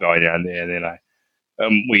recall going down there, and then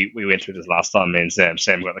we went through this last time. Me and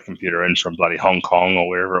Sam got the computer in from bloody Hong Kong or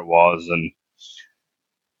wherever it was, and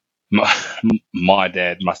my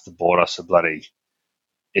dad must have bought us a bloody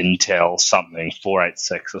Intel something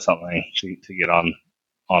 486 or something to get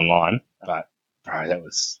online. But bro, that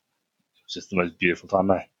was just the most beautiful time,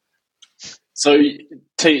 mate. So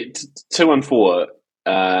 214,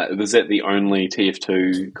 was that the only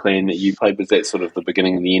TF2 clan that you played? Was that sort of the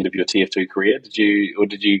beginning and the end of your TF2 career? Did you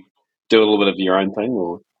do a little bit of your own thing?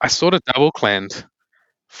 Or I sort of double clanned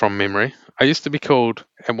from memory. I used to be called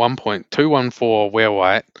at one point 214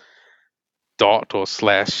 Werewhite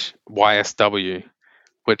 /YSW,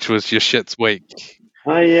 which was your shit's week.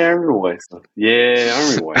 Oh yeah, I remember Wasteland. Yeah, I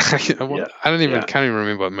remember Wasteland. I can't even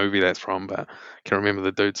remember what movie that's from, but I can remember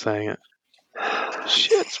the dude saying it.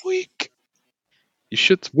 Shit's weak. Your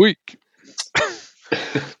shit's weak.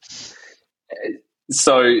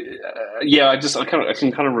 So I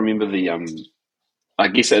can kind of remember the I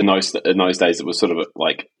guess in those days it was sort of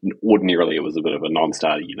like ordinarily it was a bit of a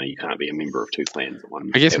non-starter. You can't be a member of two clans at one.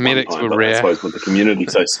 I guess medics were rare. I suppose with the community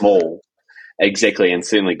so small. Exactly, and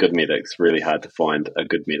certainly good medics. Really hard to find a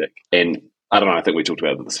good medic. And I don't know, I think we talked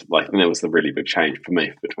about this. Like, I think that was the really big change for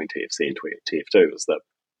me between TFC and TF2 was that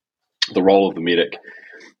the role of the medic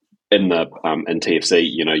in TFC,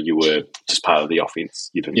 you were just part of the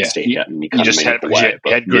offense. You didn't stand out, and you just had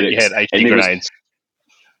 80 grenades.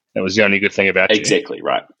 That was the only good thing about you. Exactly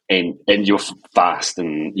right, and you're fast,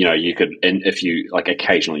 and you could, and if you like,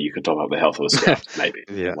 occasionally you could top up the health of a scout, maybe,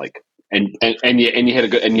 like. And you had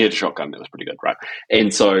a shotgun that was pretty good, right?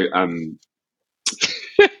 And so,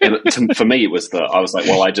 for me, it was I was like,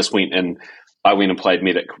 well, I went and played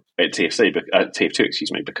medic at TF2,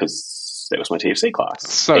 excuse me, because that was my TFC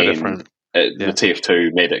class. So different. The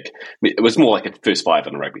TF2 medic, it was more like a first five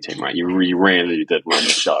in a rugby team, right? You really did run the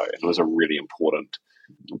show, and it was a really important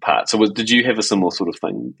part. So, did you have a similar sort of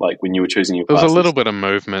thing, like when you were choosing your classes? There was a little bit of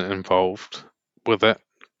movement involved with it,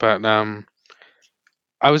 but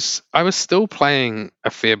I was still playing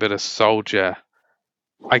a fair bit of Soldier.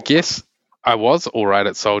 I guess I was all right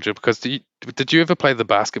at Soldier because did you ever play the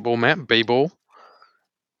basketball map, B-ball?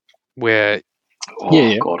 Where God,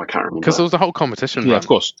 I can't remember. Because it was a whole competition. Yeah, of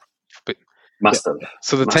course. But, Must have.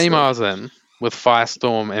 So the team I was in with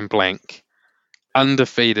Firestorm and Blank,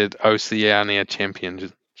 undefeated Oceania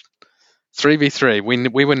champions, 3v3.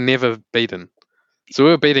 We were never beaten. So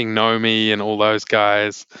we were beating Nomi and all those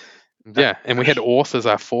guys. Yeah, and we had Orth as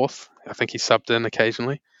our fourth. I think he subbed in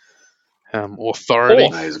occasionally. Authority.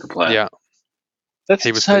 Oh, he's a good player. Yeah.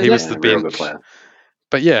 He was the bench.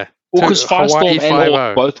 But yeah. Well, because Firestorm and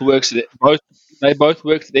Orth both worked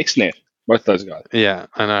at XNet. Both those guys. Yeah,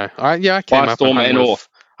 I know. I came Firestorm up and Orth.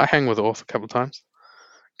 I hang with Orth a couple of times.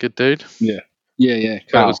 Good dude. Yeah.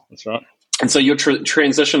 Cool. That's right. And so your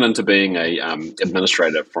transition into being a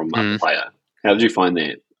administrator from a player. How did you find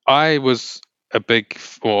that? I was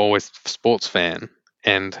always sports fan,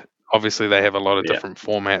 and obviously they have a lot of different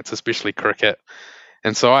formats, especially cricket.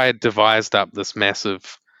 And so I had devised up this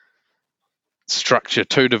massive structure,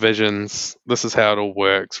 2 divisions. This is how it all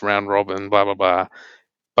works, round robin, blah, blah, blah.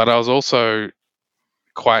 But I was also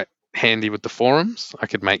quite handy with the forums. I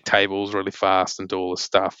could make tables really fast and do all this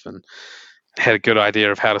stuff. And had a good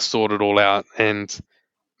idea of how to sort it all out and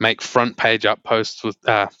make front page updates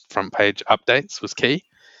was key.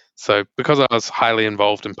 So because I was highly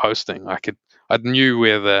involved in posting, I knew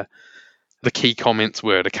where the key comments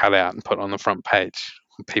were to cut out and put on the front page.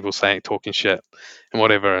 People talking shit and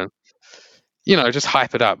whatever, and just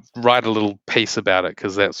hype it up, write a little piece about it,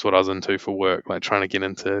 because that's what I was into for work, like trying to get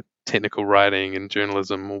into technical writing and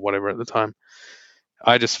journalism or whatever at the time.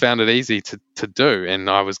 I just found it easy to do, and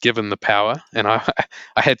I was given the power, and I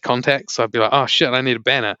had contacts, so I'd be like, oh shit, I need a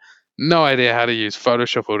banner. No idea how to use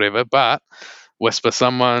Photoshop or whatever, but whisper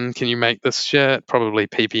someone, can you make this shit? Probably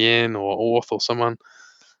PPN or Auth or someone.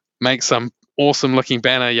 Make some awesome looking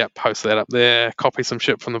banner, post that up there, copy some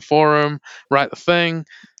shit from the forum, write the thing.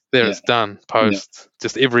 There, it's done. Post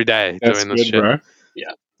just every day. That's doing this good, shit. Bro.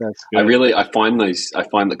 Yeah. That's good. I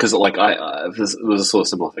find because like this was a sort of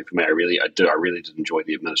similar thing for me. I really did enjoy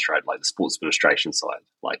the sports administration side,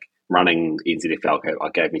 like running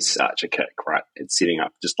NZFL. Gave me such a kick, right? It's setting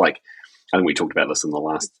up, just like I think we talked about this in the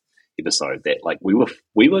last episode, that like we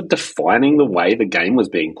were defining the way the game was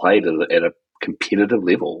being played at a competitive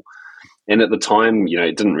level, and at the time,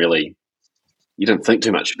 it didn't really. You didn't think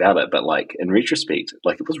too much about it, but like in retrospect,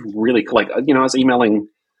 like it was really like I was emailing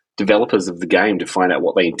developers of the game to find out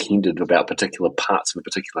what they intended about particular parts of a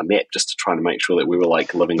particular map, just to try to make sure that we were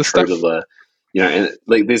like living true to the, and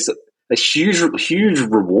like there's a huge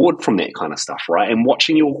reward from that kind of stuff, right? And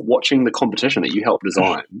watching the competition that you helped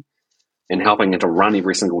design and helping it to run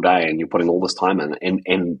every single day, and you're putting all this time in,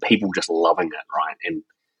 and people just loving it, right? And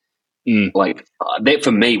like that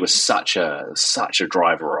for me was such a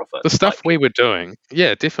driver of it. The stuff we were doing,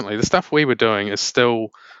 definitely. The stuff we were doing is still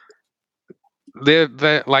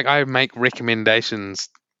there. Like I make recommendations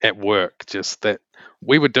at work, just that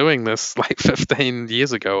we were doing this like 15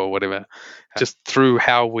 years ago or whatever, just through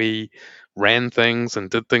how we ran things and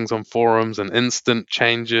did things on forums and instant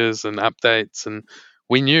changes and updates, and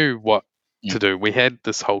we knew what to do. We had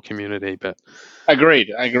this whole community, but agreed.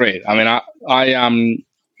 I mean, I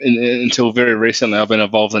until very recently, I've been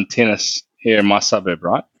involved in tennis here in my suburb,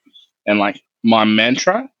 right? And like my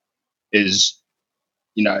mantra is,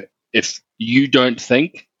 if you don't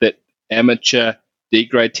think that amateur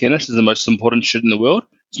D-grade tennis is the most important shit in the world,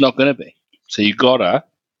 it's not going to be. So you gotta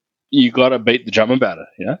beat the drum about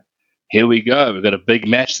it. Here we go. We've got a big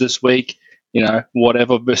match this week.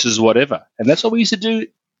 Whatever versus whatever, and that's what we used to do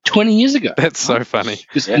 20 years ago. That's so funny.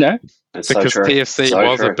 Just, It's because so TFC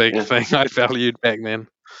was a big thing I valued back then.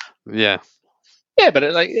 Yeah, but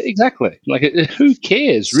exactly. Like, who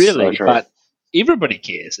cares really? So but everybody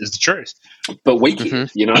cares is the truth. But we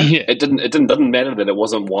cared, It didn't matter that it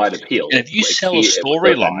wasn't wide appeal. And if you sell a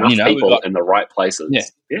storyline, we've got in the right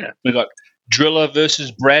places. Yeah. We've got Driller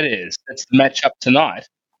versus Bradders. That's the matchup tonight.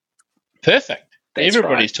 Perfect. That's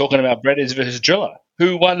Everybody's talking about Bradders versus Driller.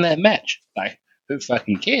 Who won that match? Like, who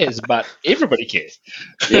fucking cares? But everybody cares.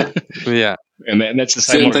 Yeah. Yeah. And that's the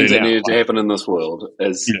same certain things that now. needed to happen in this world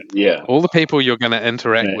is all the people you're going to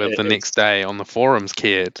interact with the next day on the forums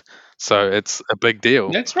cared, so it's a big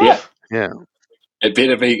deal. That's right. Yeah. It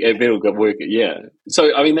better work. Yeah.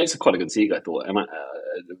 So I mean, that's quite a good segue, I thought, and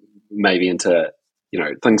maybe into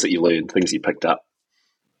things that you learned, things you picked up,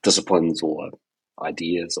 disciplines or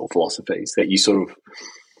ideas or philosophies that you sort of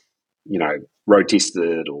road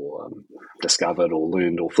tested or discovered or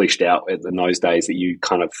learned or fleshed out in those days that you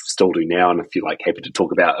kind of still do now. And if you're like happy to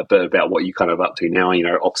talk about a bit about what you kind of up to now,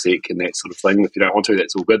 OPSEC and that sort of thing. If you don't want to,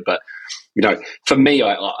 that's all good. But for me,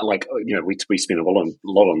 I like we spent a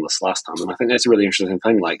lot on this last time, and I think that's a really interesting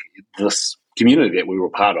thing. Like this community that we were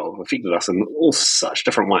part of affected us in all such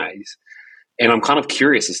different ways. And I'm kind of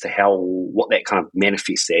curious as to what that kind of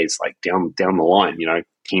manifests as like down the line,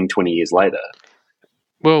 10, 20 years later.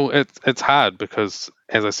 Well, it's hard because,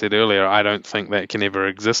 as I said earlier, I don't think that can ever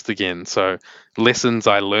exist again. So lessons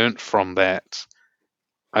I learnt from that,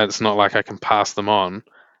 it's not like I can pass them on.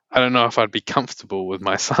 I don't know if I'd be comfortable with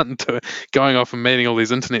my son going off and meeting all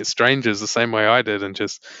these internet strangers the same way I did, and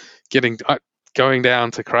just going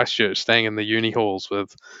down to Christchurch, staying in the uni halls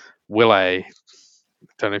with Willie.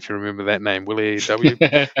 Don't know if you remember that name, Willie W.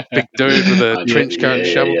 Big dude with a trench coat and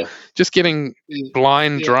shovel. Yeah. Just getting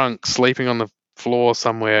blind drunk, sleeping on the floor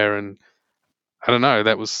somewhere, and I don't know,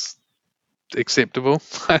 that was acceptable.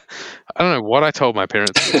 I don't know what I told my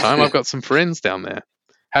parents at the time. I've got some friends down there.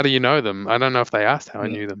 How do you know them? I don't know if they asked how I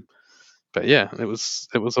knew them, but yeah, it was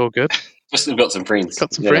all good. Just got some friends.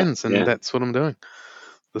 Got some friends, and that's what I'm doing.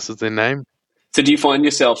 This is their name. So do you find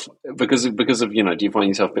yourself, because of do you find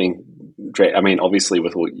yourself being, I mean, obviously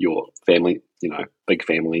with your family, big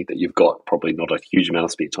family that you've got, probably not a huge amount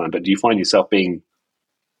of spare time, but do you find yourself being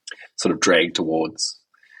sort of dragged towards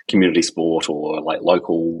community sport or like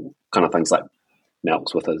local kind of things like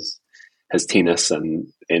Malks with his tennis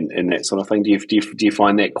and that sort of thing? Do you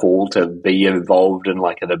find that call to be involved in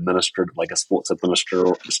like an administrative, like a sports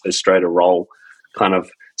administrator role, kind of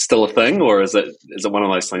still a thing, or is it one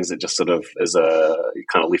of those things that just sort of is a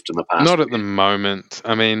kind of left in the past? Not at the moment.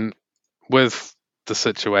 I mean, with the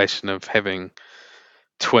situation of having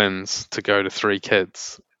twins to go to 3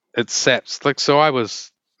 kids, it saps. Like, so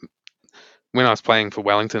when I was playing for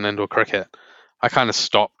Wellington indoor cricket, I kind of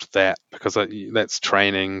stopped that because that's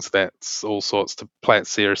trainings, that's all sorts. To play it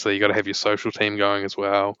seriously, you got to have your social team going as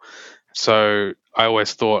well. So I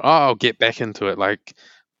always thought, I'll get back into it. Like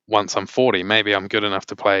once I'm 40, maybe I'm good enough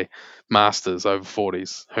to play Masters over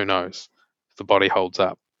 40s. Who knows? If the body holds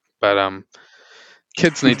up. But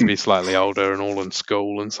kids need to be slightly older and all in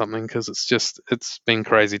school and something, because it's been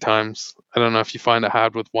crazy times. I don't know if you find it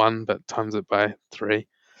hard with 1, but times it by 3.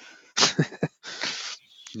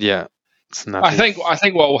 Yeah. I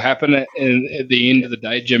think what will happen at the end of the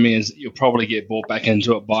day, Jimmy, is you'll probably get brought back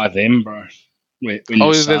into it by them, bro. When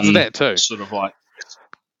there's that too. Sort of like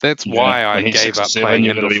that's why I gave up playing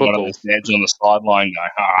indoor football. One of those dads on the sideline going,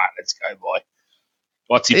 "All right, let's go, boy."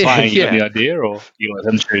 What's he playing? You got any idea, or you let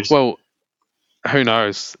him choose? Well, who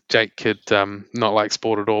knows? Jake could not like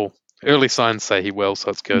sport at all. Early signs say he will,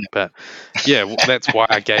 so it's good. But yeah, that's why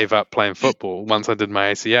I gave up playing football once I did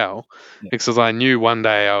my ACL, because I knew one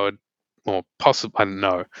day I would. Or possibly, I don't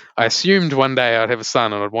know. I assumed one day I'd have a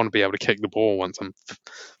son and I'd want to be able to kick the ball once I'm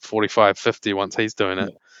 45, 50, once he's doing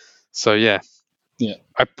it. So yeah.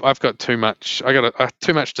 I've got too much. I got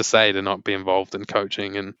too much to say to not be involved in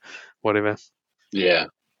coaching and whatever. Yeah.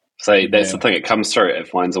 So that's the thing. It comes through. It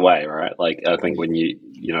finds a way, right? Like I think when I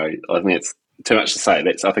think it's too much to say.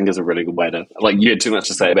 That's I think is a really good way to. Like you had too much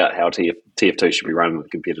to say about how TF2 should be run in a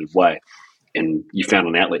competitive way. And you found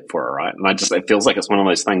an outlet for it, right? And it feels like it's one of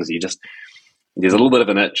those things there's a little bit of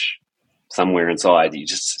an itch somewhere inside.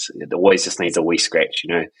 It always just needs a wee scratch,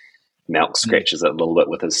 Malk scratches it a little bit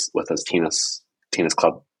with his tennis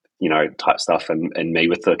club, type stuff, and me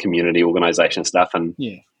with the community organisation stuff. And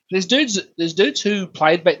there's dudes who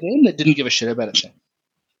played back then that didn't give a shit about it.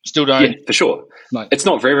 Still don't. Yeah, for sure. Like, it's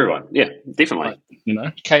not for everyone. Yeah, definitely.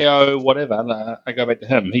 Like, KO, whatever. I go back to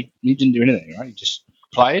him. He didn't do anything, right? He just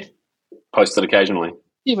played. Posted occasionally.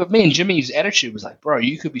 Yeah, but me and Jimmy's attitude was like, bro,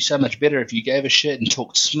 you could be so much better if you gave a shit and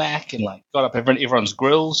talked smack and like got up everyone's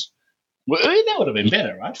grills. Well, that would have been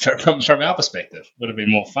better, right? From our perspective, would have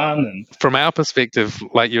been more fun. And from our perspective,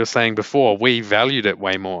 like you were saying before, we valued it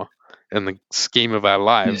way more in the scheme of our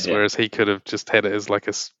lives, whereas he could have just had it as like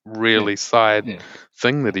a really side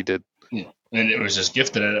thing that he did. Yeah. And it was just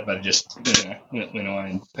gifted at it, but it just went away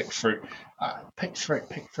and picked fruit. Picked fruit.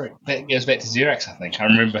 That goes back to Xerox, I think. I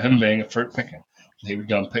remember him being a fruit picker. He would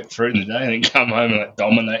go and pick fruit in the day and then come home and like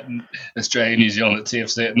dominating Australia and New Zealand at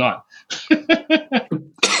TFC at night.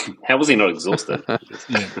 How was he not exhausted?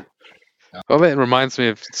 Well, that reminds me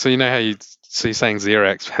of, so you know how you're saying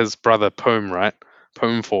Xerox, his brother Poom, right?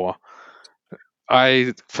 Poom 4.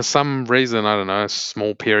 For some reason, I don't know, a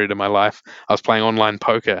small period of my life, I was playing online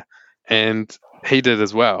poker and he did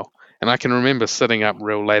as well. And I can remember sitting up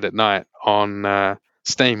real late at night on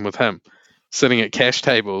Steam with him, sitting at cash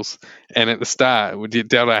tables. And at the start, we'd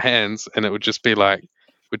dealt our hands and it would just be like,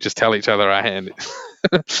 we'd just tell each other our hand.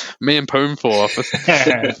 Me and Poom for a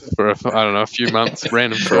few months.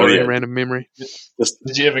 Random story, random memory.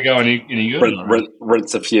 Did you ever go any good?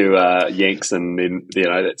 Rinse a few yanks and then,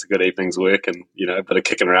 that's a good evening's work and, a bit of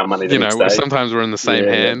kicking around money the next day. Sometimes we're in the same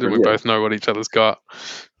hand and we both know what each other's got.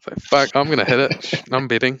 So, fuck, I'm going to hit it. I'm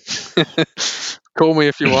betting. Call me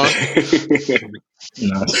if you want.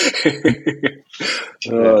 Nice.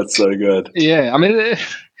 Oh, it's so good. Yeah, I mean,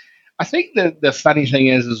 I think the funny thing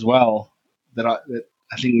is as well that I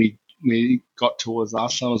think we got towards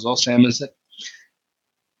last time as well, Sam, is that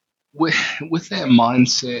with that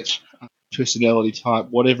mindset, personality type,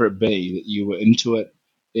 whatever it be, that you were into it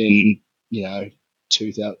in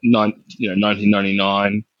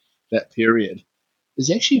 1999, that period. There's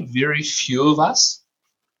actually very few of us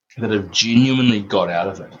that have genuinely got out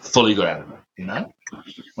of it, fully got out of it.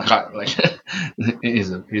 Here's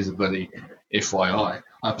a bloody FYI.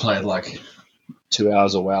 I played like 2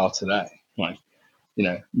 hours of WoW today. Like,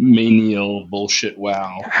 menial bullshit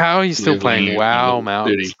WoW. How are you still playing WoW,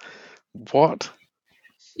 Mounts? What?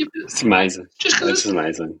 Yeah, it's amazing. It's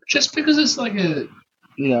amazing. Just because it's like 2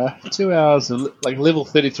 hours of like level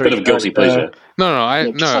 33. Bit of guilty pleasure.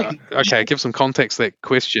 Okay, give some context to that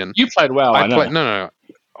question. You played WoW, I know.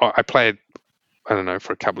 I played, I don't know,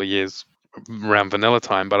 for a couple of years around vanilla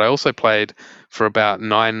time, but I also played for about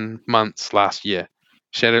 9 months last year.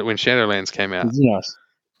 When Shadowlands came out. Nice.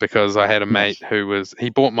 because I had a mate he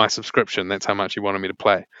bought my subscription. That's how much he wanted me to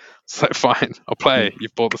play. So fine, I'll play.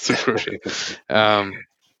 You've bought the subscription.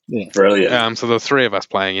 Brilliant. So the three of us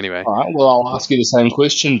playing anyway. All right, well, I'll ask you the same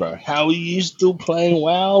question, bro. How are you still playing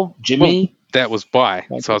WoW, Jimmy? Well, that was why.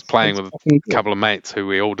 So I was playing with a couple of mates who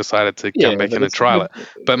we all decided to come back in and trial it.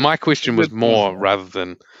 But my question was more, rather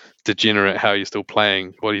than degenerate, how are you still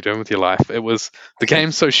playing? What are you doing with your life? It was, the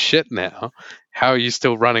game's so shit now. How are you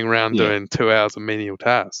still running around doing 2 hours of menial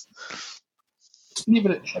tasks? Yeah,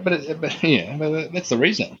 but that's the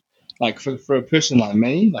reason. Like for a person like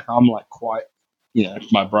me, like I'm like quite,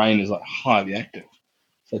 my brain is like highly active.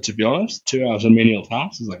 So to be honest, 2 hours of menial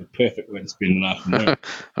tasks is like a perfect way to spend an afternoon.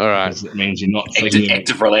 All right. Because it means you're not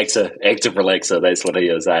active relaxer. That's what he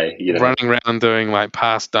is, eh? Running around doing like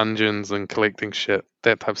past dungeons and collecting shit,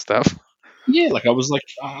 that type of stuff. Yeah, like I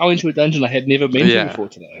went to a dungeon I had never been to before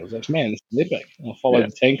today. I was like, man, this is epic. I followed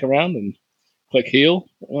the tank around and click heal.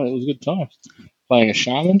 Well, it was a good time. Playing a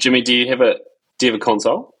shaman. Jimmy, do you have a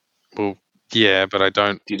console? Well, yeah, but I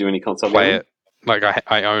don't. Do you do any console play gaming? It? Like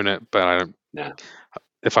I own it, but I don't. No.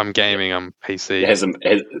 If I'm gaming, I'm PC.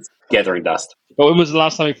 It's gathering dust. But when was the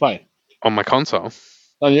last time you played? On my console.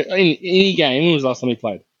 On any game, when was the last time you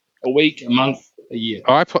played? A week, a month, a year?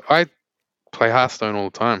 Oh, I play Hearthstone all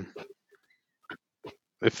the time.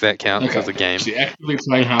 If that counts as a game. So you're actively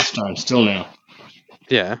playing Hearthstone still now?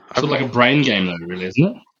 Yeah. It's sort of like a brain game though, really, isn't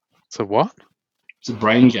it? So what? It's a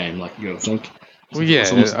brain game, like you got to think. Well, yeah,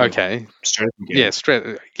 okay. Strategy game.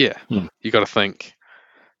 Yeah, you got to think.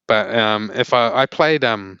 But if I played,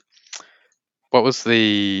 what was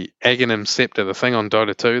the Aghanim Scepter, the thing on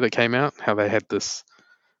Dota 2 that came out? How they had this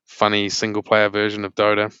funny single-player version of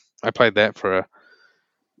Dota. I played that for a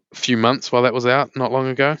few months while that was out, not long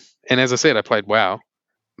ago. And as I said, I played WoW.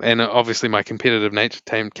 And obviously my competitive nature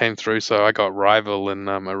came through, so I got Rival in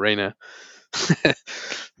Arena. It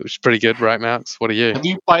was pretty good, right, Marks? What are you? Have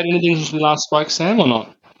you played anything since we last spoke, Sam, or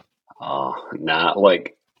not? Oh, nah.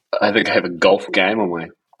 Like, I think I have a golf game on my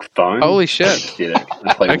phone. Holy shit. Yeah,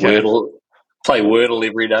 I play Wordle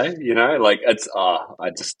every day, Like, it's,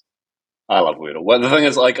 I love Wordle. Well, the thing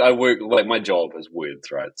is, like, I work, like, my job is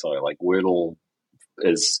words, right? So, like, Wordle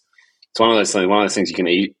is... It's one of those things you can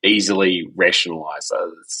easily rationalize.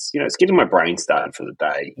 So it's getting my brain started for the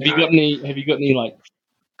day. Have you got any like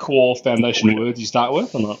core foundation words you start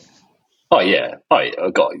with or not? Oh yeah.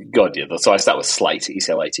 God yeah. So I start with Slate,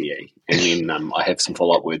 SLATE, and then I have some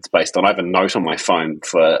follow-up words based on. I have a note on my phone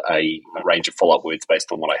for a range of follow-up words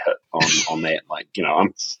based on what I hit on that. Like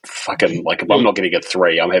I'm fucking like if I'm not getting a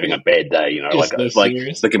 3, I'm having a bad day. Like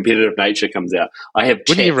the competitive nature comes out. I have.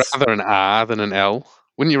 Wouldn't you rather an R than an L?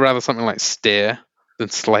 Wouldn't you rather something like stare than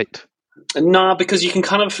slate? No, because you can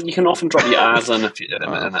often drop your R's in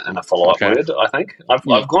a follow-up word. I think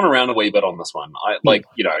I've gone around a wee bit on this one.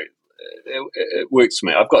 It works for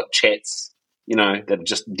me. I've got chats, that are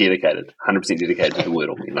just dedicated, 100% dedicated to the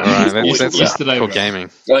Wordle. Right, that's yesterday for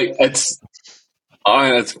gaming. Like I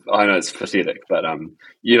know it's pathetic, but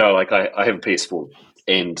like I have a PS4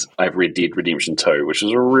 and I have Red Dead Redemption 2, which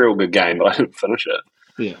is a real good game, but I didn't finish it.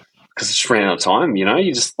 Yeah. Because it's ran out of time,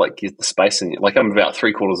 you just like get the space in it. Like I'm about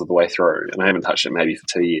 3/4 of the way through and I haven't touched it maybe for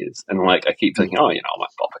 2 years. And like I keep thinking, I'll pick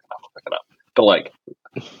it up. But like,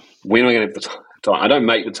 when am I going to have the time? I don't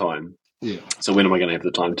make the time. Yeah. So when am I going to have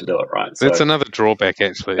the time to do it, right? So, that's another drawback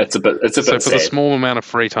actually. It's a bit so for sad. The small amount of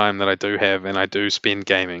free time that I do have and I do spend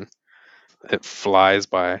gaming, it flies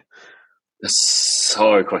by.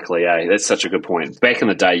 So quickly, That's such a good point. Back in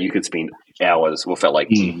the day, you could spend hours, or felt like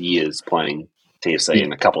years playing TFC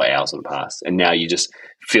in a couple of hours in the past, and now you just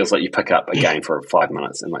feels like you pick up a game for 5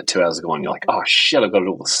 minutes and like 2 hours ago and you're like, oh shit, I've got to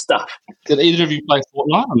do all this stuff. Did either of you play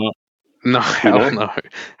Fortnite or not? No, hell no.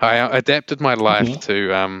 I adapted my life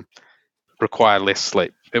to require less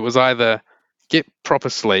sleep. It was either get proper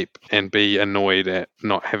sleep and be annoyed at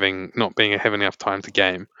not having enough time to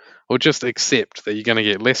game, or just accept that you're going to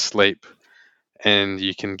get less sleep and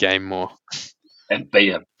you can game more and be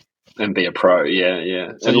a pro.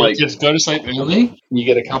 Yeah. So you just go to sleep early, you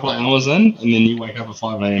get a couple of hours in, and then you wake up at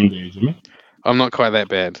 5 a.m. Do you, Jimmy? I'm not quite that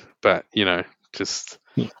bad, but just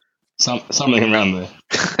something around there.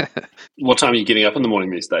 What time are you getting up in the morning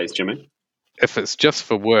these days, Jimmy? If it's just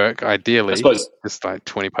for work, ideally, I suppose it's like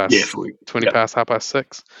 20 past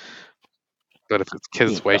 6:30. But if it's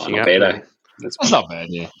kids waking up, that's not bad.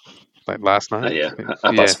 Yeah, like last night.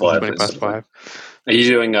 20 past 5. Are you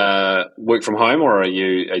doing work from home, or are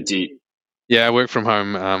you? Yeah, I work from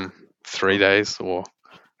home 3 days, or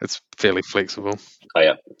it's fairly flexible. Oh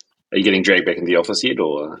yeah. Are you getting dragged back into the office yet,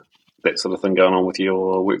 or that sort of thing going on with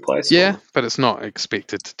your workplace? Yeah, but it's not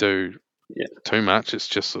expected to do too much. It's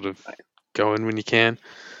just sort of go in when you can.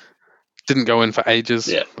 Didn't go in for ages,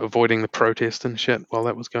 Yeah. avoiding the protest and shit while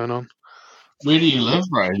that was going on. Where do you live,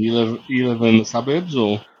 bro? You live in the suburbs,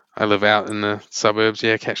 or? I live out in the suburbs.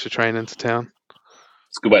 Yeah, catch the train into town.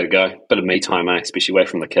 It's a good way to go. Bit of me time, especially away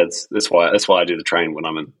from the kids. That's why I do the train when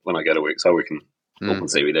I go to work. So I work in Auckland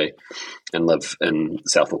CBD and live in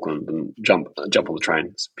South Auckland and jump on the train.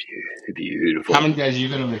 It's beautiful. How many days are you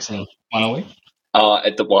going to vaccine? 1 a week?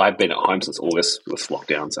 I've been at home since August with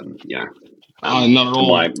lockdowns, and not at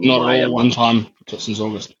all. One time since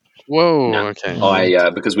August. Whoa. No.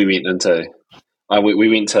 Okay. Because we went into we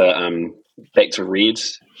went to back to Red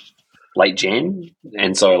late Jan,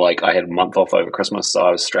 and so I had a month off over Christmas, so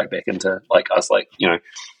I was straight back into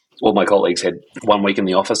all my colleagues had 1 week in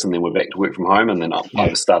the office, and then we're back to work from home, and then I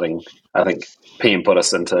was starting. I think PM put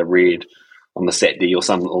us into Red on the Saturday or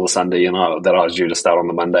the Sunday, that I was due to start on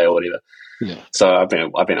the Monday or whatever. Yeah. So I've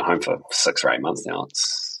been at home for 6 or 8 months now.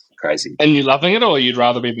 It's crazy. And you loving it, or you'd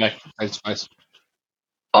rather be back face to face?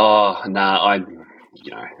 Oh no,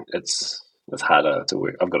 it's harder to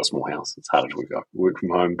work. I've got a small house. It's harder to work from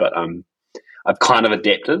home, but I've kind of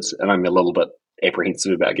adapted, and I'm a little bit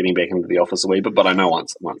apprehensive about getting back into the office a wee bit. But I know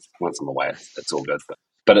once I'm away, it's all good.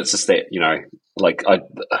 But it's just that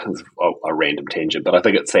a random tangent, but I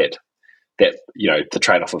think it's that the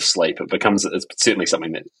trade-off of sleep. It's certainly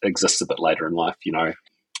something that exists a bit later in life.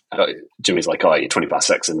 Jimmy's like, oh, yeah, 20 past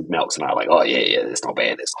 6, and Malks and I are like, oh yeah, that's not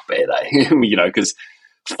bad, because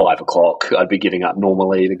 5 o'clock I'd be getting up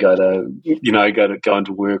normally to go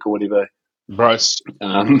into work or whatever. Bros.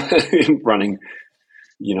 Running,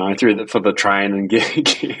 for the train and get.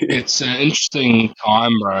 It's an interesting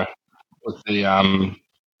time, bro, with the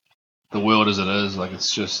world as it is.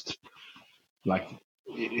 It's just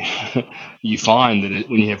you find that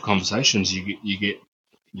when you have conversations, you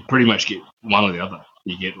pretty much get one or the other.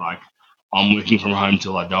 You get I'm working from home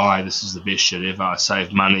till I die. This is the best shit ever. I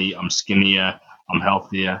save money. I'm skinnier. I'm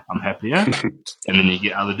healthier. I'm happier. And then you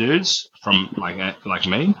get other dudes from like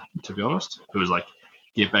me, to be honest, who is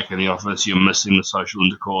get back in the office. You're missing the social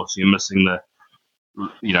intercourse. You're missing the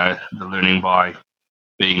learning by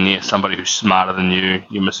being near somebody who's smarter than you.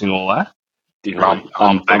 You're missing all that. Definitely.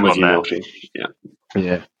 I'm with you, Milty. Yeah.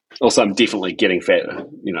 Yeah. Also, I'm definitely getting fatter.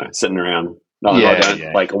 Sitting around. No, I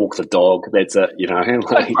don't. I walk the dog. That's it.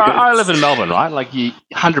 I live in Melbourne, right? You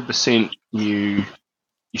 100% you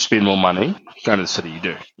spend more money going to the city. You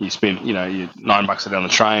do. You spend you $9 down the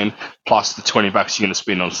train plus the $20 you're going to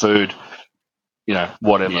spend on food.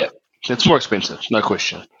 Whatever. Yeah. It's more expensive, no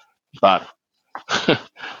question. But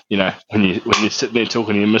when you sit there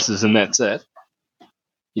talking to your missus and that's it,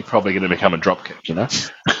 you're probably going to become a dropkick.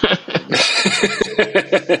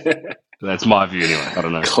 That's my view anyway. I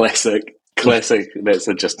don't know. Classic. That's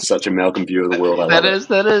just such a Malcolm view of the world. That is.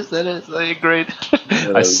 I agreed.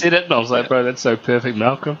 I said it and I was like, bro, that's so perfect,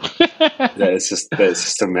 Malcolm. That's just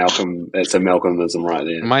a Malcolm. It's a Malcolmism right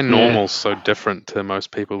there. My normal's so different to most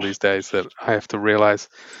people these days that I have to realize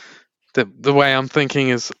that the way I'm thinking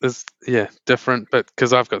is different. But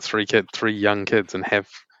because I've got 3 young kids, and have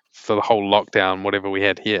for the whole lockdown, whatever we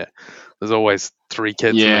had here, there's always 3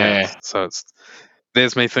 kids in the house. So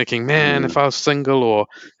there's me thinking, man, if I was single, or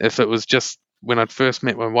if it was just when I'd first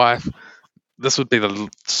met my wife, this would be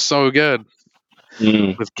so good.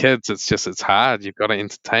 With kids, it's hard. You've got to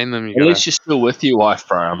entertain them. At least you're still with your wife,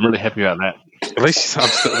 bro. I'm really happy about that. At least I'm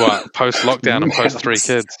still post-lockdown and post 3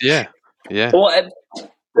 kids. Yeah. Well,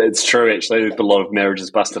 it's true, actually. A lot of marriages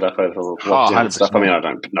busted up over lockdown and stuff. I mean, I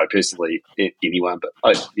don't know personally anyone, but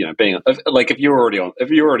being if you're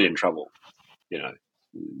already in trouble,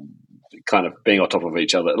 kind of being on top of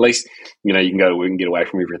each other. At least you can go to work and get away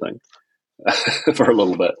from everything for a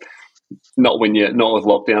little bit. Not with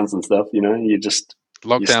lockdowns and stuff. You just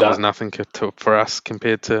lockdown was nothing for us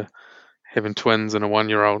compared to having twins and a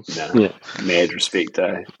 1-year-old. Mad respect,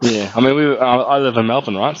 eh? Yeah, I mean, I live in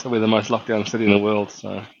Melbourne, right? So we're the most locked down city in the world.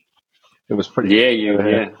 So it was pretty.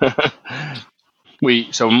 Yeah.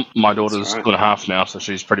 So my daughter's 2.5 now, so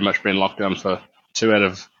she's pretty much been locked down for 2 out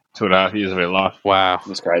of 2.5 years of her life. Wow,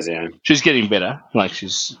 that's crazy. Eh? She's getting better.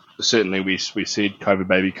 She's certainly we said COVID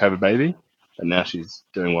baby, and now she's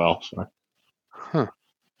doing well. So.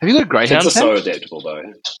 Have you got a greyhound? Kids are so adaptable, though.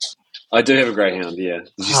 I do have a greyhound. Yeah, did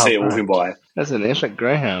you see it walking by? That's an epic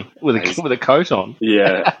greyhound with a coat on.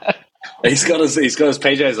 Yeah, he's got his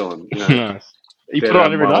PJs on. Nice. You put it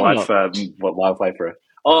on every night. My wife played for it.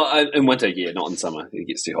 Oh, in winter, yeah, not in summer. It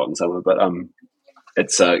gets too hot in summer, but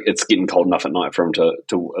it's getting cold enough at night for him to.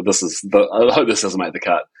 I hope this doesn't make the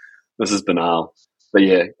cut. This is banal, but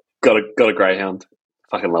yeah, got a greyhound.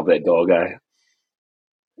 Fucking love that dog, eh?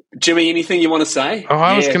 Jimmy, anything you want to say? Oh,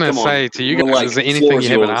 I was going to say to you guys, is there anything you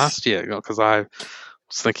haven't asked yet? Because I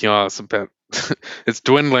was thinking, oh, it's about it's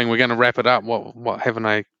dwindling. We're going to wrap it up. What haven't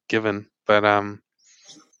I given? But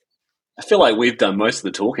I feel like we've done most of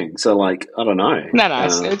the talking, so like I don't know. No,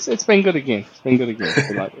 it's been good again. It's been good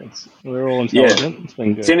again. We're all intelligent. Yeah. It's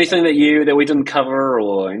been good. Is there anything that we didn't cover,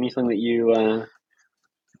 or anything that you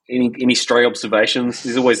any stray observations?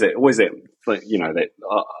 There's always that that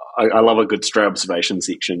I love a good stray observation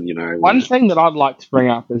section. One thing that I'd like to bring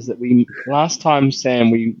up is that we last time,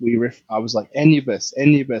 Sam, I was like Anubis,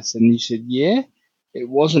 and you said it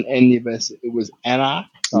wasn't Anubis, it was Anarch.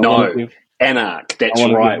 No. Anarch, that's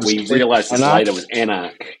right. We realised this later was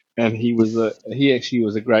Anarch, and he actually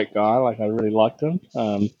was a great guy. Like I really liked him.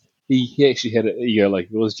 He actually had an ego like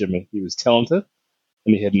yours, Jimmy. He was talented,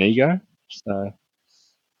 and he had an ego. So,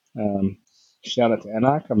 shout out to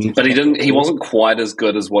Anarch. But he wasn't quite as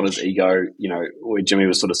good as what his ego. Where Jimmy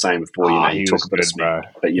was sort of saying before. You talk a bit of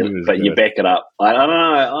smack, but you back it up. I don't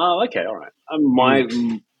know. Oh, okay, all right.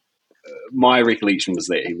 My recollection was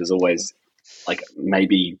that he was always like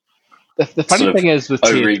maybe. The funny thing is with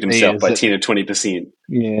over-egged himself by 10 or 20%.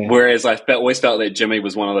 Yeah. Whereas I always felt that Jimmy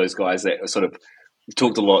was one of those guys that sort of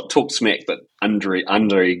talked smack, but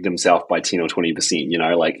under-egged himself by 10 or 20%. He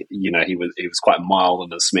was quite mild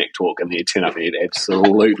in his smack talk, and then he'd turn up and he'd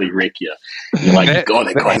absolutely wreck you. You're like, God,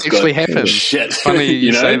 that guy's good. Actually happened. Shit. Funny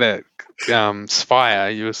you say that.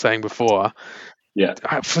 Spire, you were saying before. Yeah.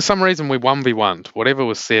 For some reason, we 1v1'd. Whatever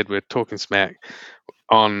was said, we're talking smack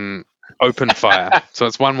on open fire. So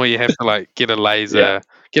it's one where you have to get a laser,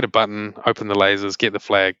 get a button, open the lasers, get the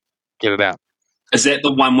flag, get it out. Is that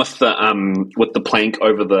the one with the plank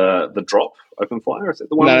over the drop? Open fire? Is that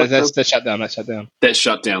the one? No, that's shut down. That's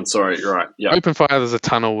shut down. Sorry, you're right. Yeah. Open fire. There's a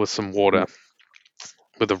tunnel with some water,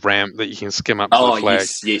 with a ramp that you can skim up to the flag.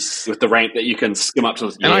 Yes, with the ramp that you can skim up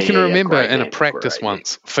to. And I can remember in a practice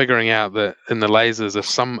once figuring out that in the lasers,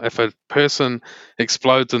 if a person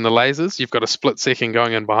explodes in the lasers, you've got a split second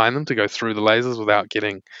going in behind them to go through the lasers without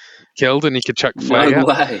getting killed, and you could chuck the flag out.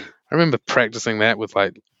 Way. I remember practicing that with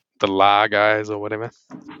the LAR guys or whatever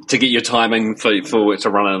to get your timing for to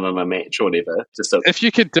run in a match or whatever. If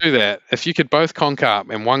you could do that, if you could both conk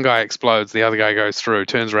up and one guy explodes, the other guy goes through,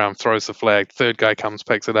 turns around, throws the flag, third guy comes,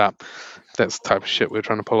 picks it up. That's the type of shit we're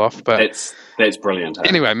trying to pull off. But that's brilliant. Huh?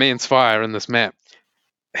 Anyway, me and Spire in this map,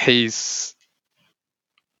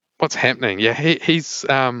 what's happening? Yeah, he's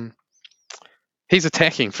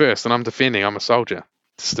attacking first, and I'm defending. I'm a soldier,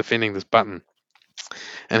 just defending this button.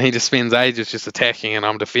 And he just spends ages just attacking, and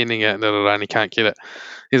I'm defending it, and he can't get it.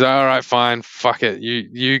 He's like, all right, fine, fuck it,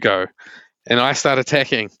 you go. And I start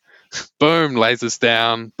attacking. Boom, lasers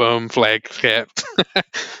down, boom, flag capped.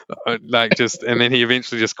 And then he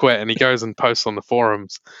eventually just quit, and he goes and posts on the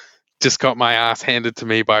forums, just got my ass handed to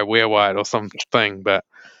me by Weirwhite or something, but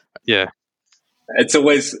yeah. It's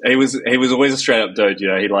always, he was always a straight up dude,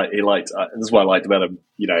 he liked, this is what I liked about him,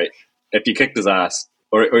 if you kicked his ass,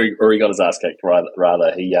 or he got his ass kicked,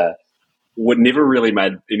 rather. He would never really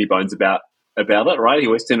made any bones about it, right? He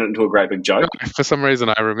always turned it into a great big joke. For some reason,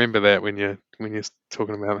 I remember that when you're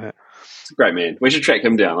talking about that. It's a great man. We should track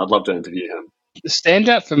him down. I'd love to interview him. The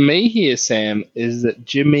standout for me here, Sam, is that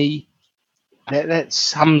Jimmy. That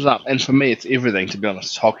sums up, and for me, it's everything. To be honest,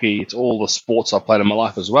 it's hockey. It's all the sports I've played in my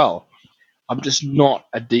life as well. I'm just not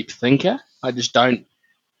a deep thinker. I just don't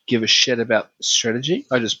give a shit about strategy.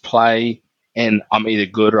 I just play. And I'm either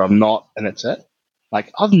good or I'm not, and that's it.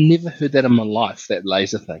 I've never heard that in my life, that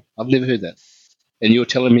laser thing. I've never heard that. And you're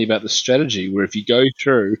telling me about the strategy where if you go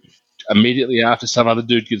through immediately after some other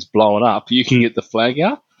dude gets blown up, you can get the flag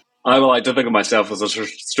out? I like to think of myself as a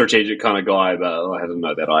strategic kind of guy, but I didn't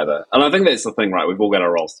know that either. And I think that's the thing, right? We've all got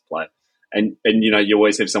our roles to play. And you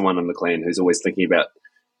always have someone in the clan who's always thinking about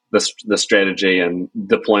the strategy and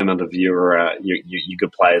deployment of your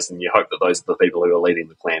good players, and you hope that those are the people who are leading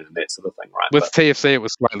the clan and that sort of thing, right? With TFC, it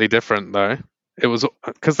was slightly different, though. It was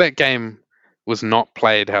because that game was not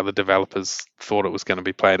played how the developers thought it was going to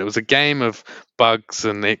be played. It was a game of bugs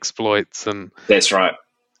and exploits, and that's right.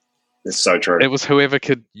 It's so true. It was whoever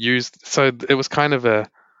could use. So it was kind of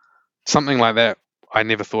something like that. I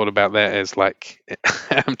never thought about that as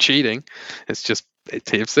I'm cheating. It's just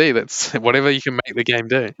TFC. That's whatever you can make the game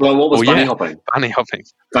do. Well, what was bunny hopping? Bunny hopping.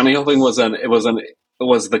 Bunny hopping was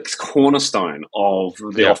the cornerstone of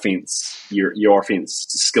the offense. Your offense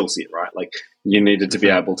skill set, right? You needed to be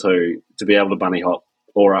able to bunny hop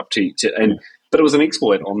or up to but it was an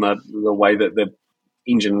exploit on the way that the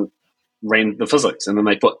engine ran the physics, and then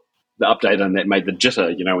they put the update in that made the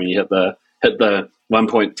jitter. When you hit the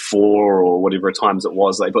 1.4 or whatever times it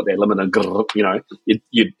was, they put that limiter.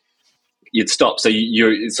 You'd stop. So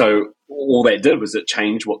so all that did was it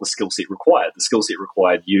changed what the skill set required. The skill set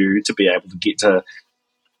required you to be able to get to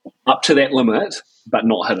up to that limit, but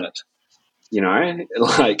not hit it.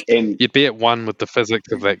 And you'd be at one with the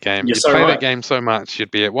physics of that game. You're You'd so play right. that game so much,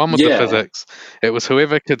 you'd be at one with the physics. It was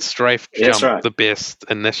whoever could strafe jump the best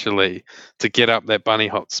initially to get up that bunny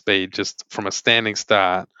hop speed just from a standing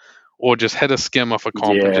start, or just hit a skim off a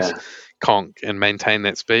comp and just conk and maintain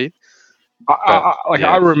that speed.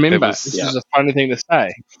 I remember, this is a funny thing to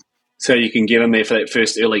say. So you can get in there for that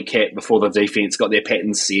first early cat before the defense got their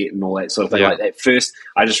patterns set and all that sort of thing. Like that first,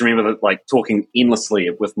 I just remember talking endlessly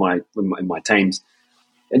with my teams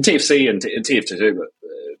in TFC and TF2 too.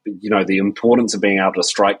 But the importance of being able to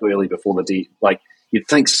strike early before the you'd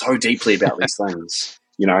think so deeply about these things.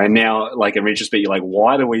 And now, in retrospect, you're like,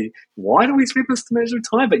 why do we spend this much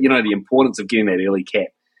time? But the importance of getting that early cap,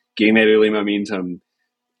 getting that early momentum,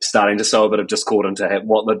 starting to sow a bit of discord into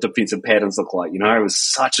what the defensive patterns look like. It was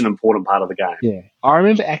such an important part of the game. Yeah. I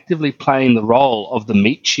remember actively playing the role of the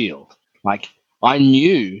meat shield. I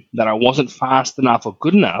knew that I wasn't fast enough or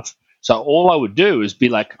good enough, so all I would do is be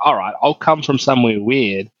like, all right, I'll come from somewhere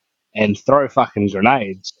weird and throw fucking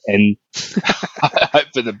grenades and hope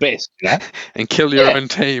for the best, and kill your own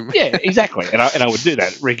team. Yeah, exactly. And I would do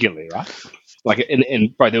that regularly, right?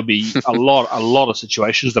 There'll be a lot of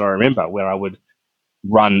situations that I remember where I would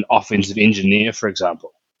run offensive engineer, for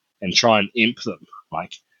example, and try and imp them,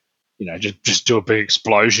 just do a big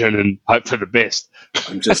explosion and hope for the best.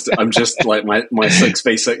 I'm just like my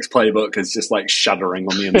 6v6 playbook is just shuddering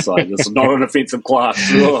on the inside. This is not an offensive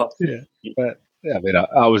class. But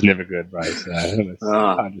I was never good, right? So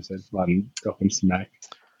I just had fun talking smack.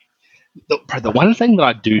 The one thing that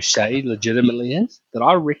I do say legitimately is that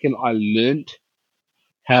I reckon I learnt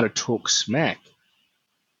how to talk smack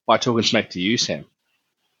by talking smack to you, Sam.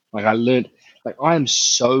 I learned, I am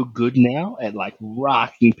so good now at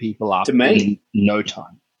rocking people up in no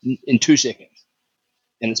time, in 2 seconds,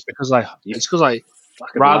 and it's because I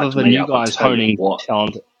rather than you guys honing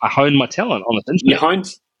talent, I honed my talent on the internet.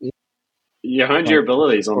 You honed your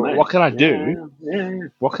abilities on that. What can I do? Yeah.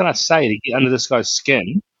 What can I say to get under this guy's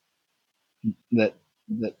skin? And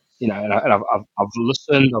I've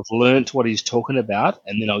listened, I've learnt what he's talking about,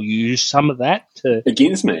 and then I'll use some of that to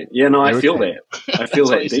against me. Yeah, no, I feel that. I feel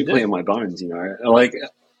that deeply in my bones. The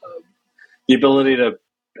ability to.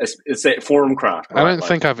 It's that forum craft. Right? I don't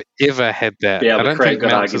think I've ever had that. I don't think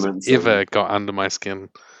Malx has ever got under my skin.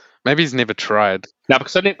 Maybe he's never tried. No,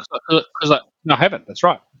 because I haven't. That's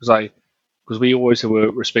right. Because we always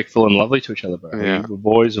were respectful and lovely to each other, bro. Yeah. We were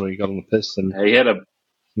boys, and we got on the piss, and he had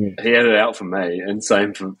it out for me, and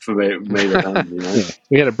same for me with him. Yeah.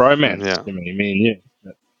 We had a bromance, me and you.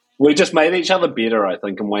 But we just made each other better, I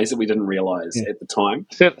think, in ways that we didn't realise at the time.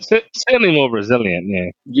 Certainly more resilient,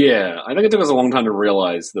 yeah. Yeah, I think it took us a long time to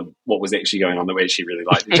realise what was actually going on, that we actually really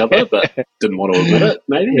liked each other, but didn't want to admit it,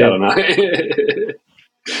 maybe? I don't know.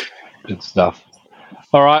 Good stuff.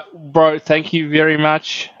 All right, bro, thank you very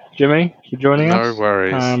much, Jimmy, for joining us. No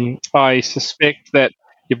worries. I suspect that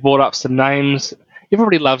you brought up some names.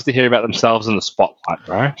 Everybody loves to hear about themselves in the spotlight,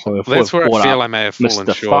 bro. So that's where I feel I may have fallen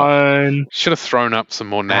Mr. short. Phone. Should have thrown up some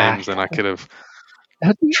more names, and I could have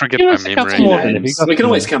triggered my memory. We can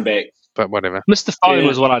always come back. But whatever. Mr. Phone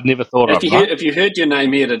was what I'd never thought of. If you heard your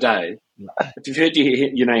name here today,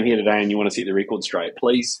 and you want to set the record straight,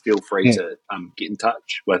 please feel free to get in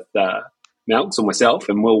touch with Malx or myself,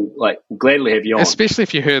 and we'll gladly have you on. Especially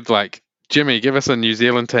if you heard Jimmy, give us a New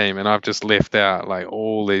Zealand team, and I've just left out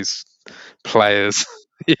all these players.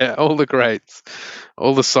 Yeah, all the greats,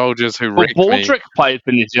 all the soldiers who wrecked me. Baldrick played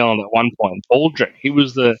for New Zealand at one point. Baldrick, he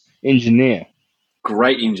was the engineer.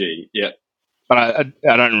 Great NG, yeah. But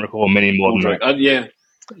I don't recall many more than that. Yeah.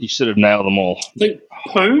 You should have nailed them all. I think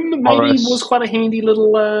Home maybe was quite a handy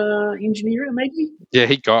little engineer, maybe. Yeah,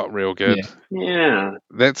 he got real good. Yeah.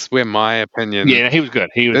 That's where my opinion. Yeah, he was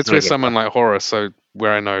good. That's where someone like Horace, so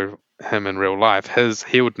where I know him in real life,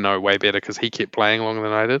 he would know way better because he kept playing longer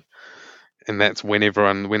than I did, and that's when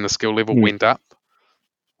the skill level went up.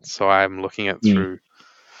 So I'm looking at through.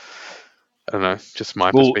 I don't know, just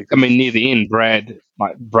my perspective. I mean, near the end,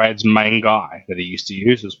 Brad's main guy that he used to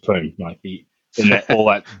use was Poom. All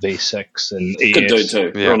that V6 and ES. Good dude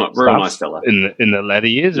too. Yeah. Real nice fella. In the latter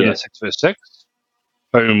years, in the 6v6,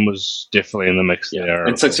 Poom was definitely in the mix there.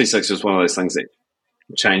 And 6v6 was one of those things that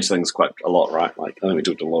changed things quite a lot, right? I think we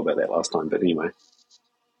talked a lot about that last time, but anyway.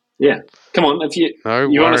 Yeah. Come on, if you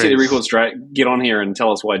want to see the record straight, get on here and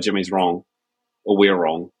tell us why Jimmy's wrong or we're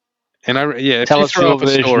wrong. And if you throw up a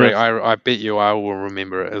story, I bet you I will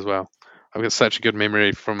remember it as well. I've got such a good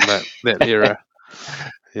memory from that era.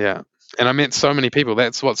 Yeah. And I met so many people.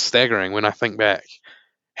 That's what's staggering when I think back.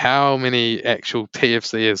 How many actual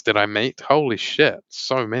TFCers did I meet? Holy shit,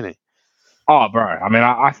 so many. Oh, bro. I mean,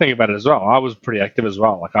 I think about it as well. I was pretty active as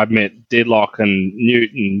well. Like, I've met Deadlock and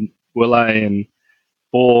Newt and Willet and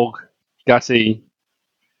Borg, Gutty.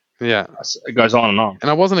 Yeah. It goes on and on.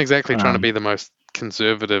 And I wasn't exactly trying to be the most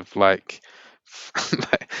conservative, like,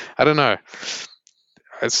 I don't know.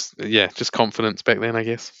 It's, just confidence back then, I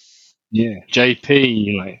guess. Yeah.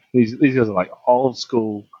 JP, like, these guys are like old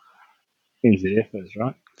school NZFers,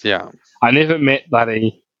 right? Yeah. I never met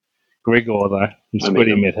bloody Gregor, though. And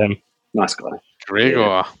Squiddy met him. Nice guy.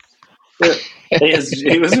 Gregor. Yeah.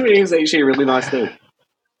 He was actually a really nice dude.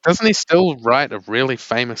 Doesn't he still write a really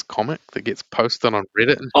famous comic that gets posted on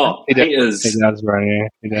Reddit? He is. He does, bro, yeah.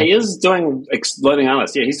 He is doing Exploding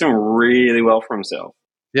Artists. Yeah, he's doing really well for himself.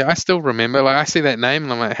 Yeah, I still remember. Like, I see that name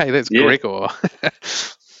and I'm like, hey, that's Gregor.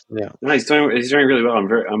 Yeah. No, he's doing really well.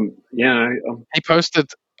 He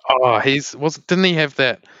posted. Didn't he have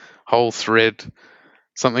that whole thread?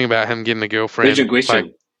 Something about him getting a girlfriend. Legend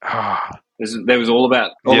Question. There was all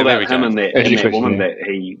about him and that woman that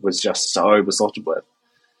he was just so besotted with.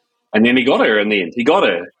 And then he got her in the end. He got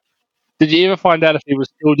her. Did you ever find out if he was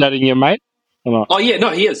still dating your mate or not? Oh, yeah.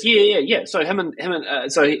 No, he is. Yeah. So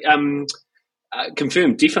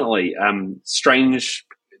confirmed, definitely. Strange,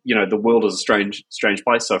 the world is a strange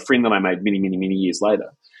place. So a friend that I made many, many, many years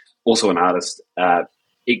later, also an artist,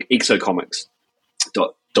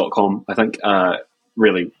 exocomics.com, I think,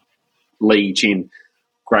 really, Lee Chen,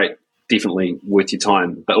 great, definitely worth your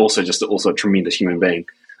time, but also a tremendous human being.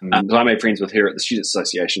 I made friends with her at the Students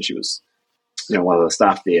Association. She was, one of the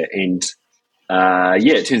staff there, and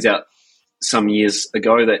it turns out some years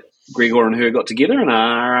ago that Gregor and her got together and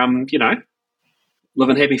are,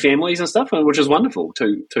 living happy families and stuff, which is wonderful.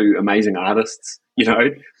 Two amazing artists,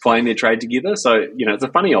 playing their trade together. So it's a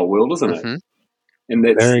funny old world, isn't it? And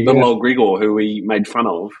that's little old Gregor, who we made fun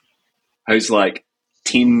of, who's like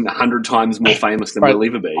 100 times more famous than we'll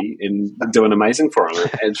ever be, and doing amazing for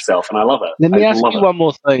himself, and I love it. Let me ask you one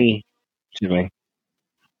more thing, Jimmy.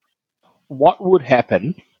 What would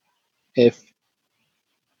happen if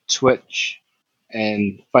Twitch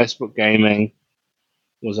and Facebook gaming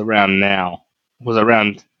was around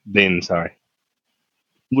then, sorry?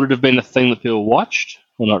 Would it have been a thing that people watched,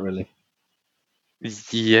 or not really?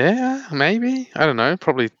 Yeah, maybe. I don't know.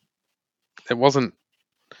 Probably it wasn't.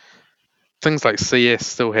 Things like CS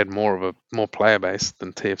still had more player base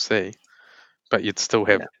than TFC, but you'd still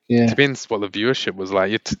have. Yeah. Depends what the viewership was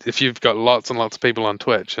like. If you've got lots and lots of people on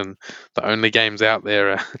Twitch and the only games out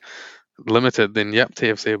there are limited, then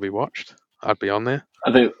TFC will be watched. I'd be on there.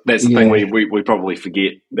 I think that's the thing we probably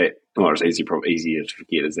forget that. Well, it's easier to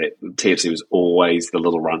forget is that TFC was always the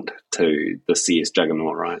little runt to the CS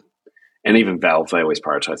juggernaut, right? And even Valve, they always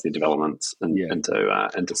prioritize their developments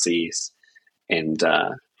into CS, and.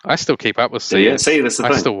 I still keep up with CS. So that's the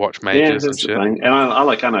thing. I still watch majors and shit. And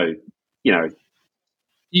I know,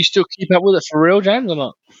 You still keep up with it for real, James, or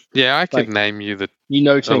not? Yeah, I could name you a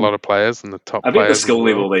lot of players and the top players. I think the skill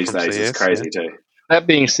level these days is crazy too. That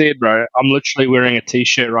being said, bro, I'm literally wearing a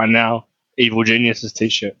T-shirt right now, Evil Genius's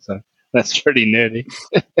T-shirt, so that's pretty nerdy.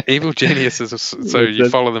 Evil Geniuses, so you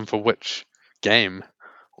follow them for which game?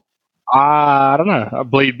 I don't know.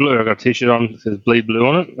 Bleed Blue. I got a T-shirt on that says Bleed Blue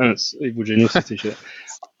on it, and it's Evil Genius's T-shirt.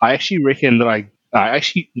 I actually reckon that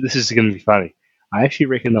this is going to be funny. I actually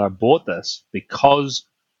reckon that I bought this because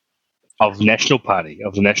of the National Party.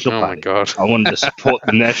 My God. I wanted to support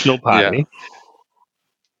the National Party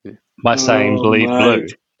by saying Bleed Blue.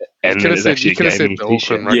 And it's actually a gaming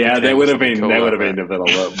T-shirt. Yeah, that would have been a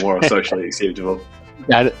bit more socially acceptable.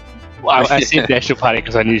 I said National Party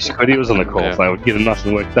because I knew Squiddy was on the call, so I would get him nice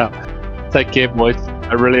and worked up. Take care, boys.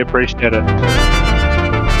 I really appreciate it.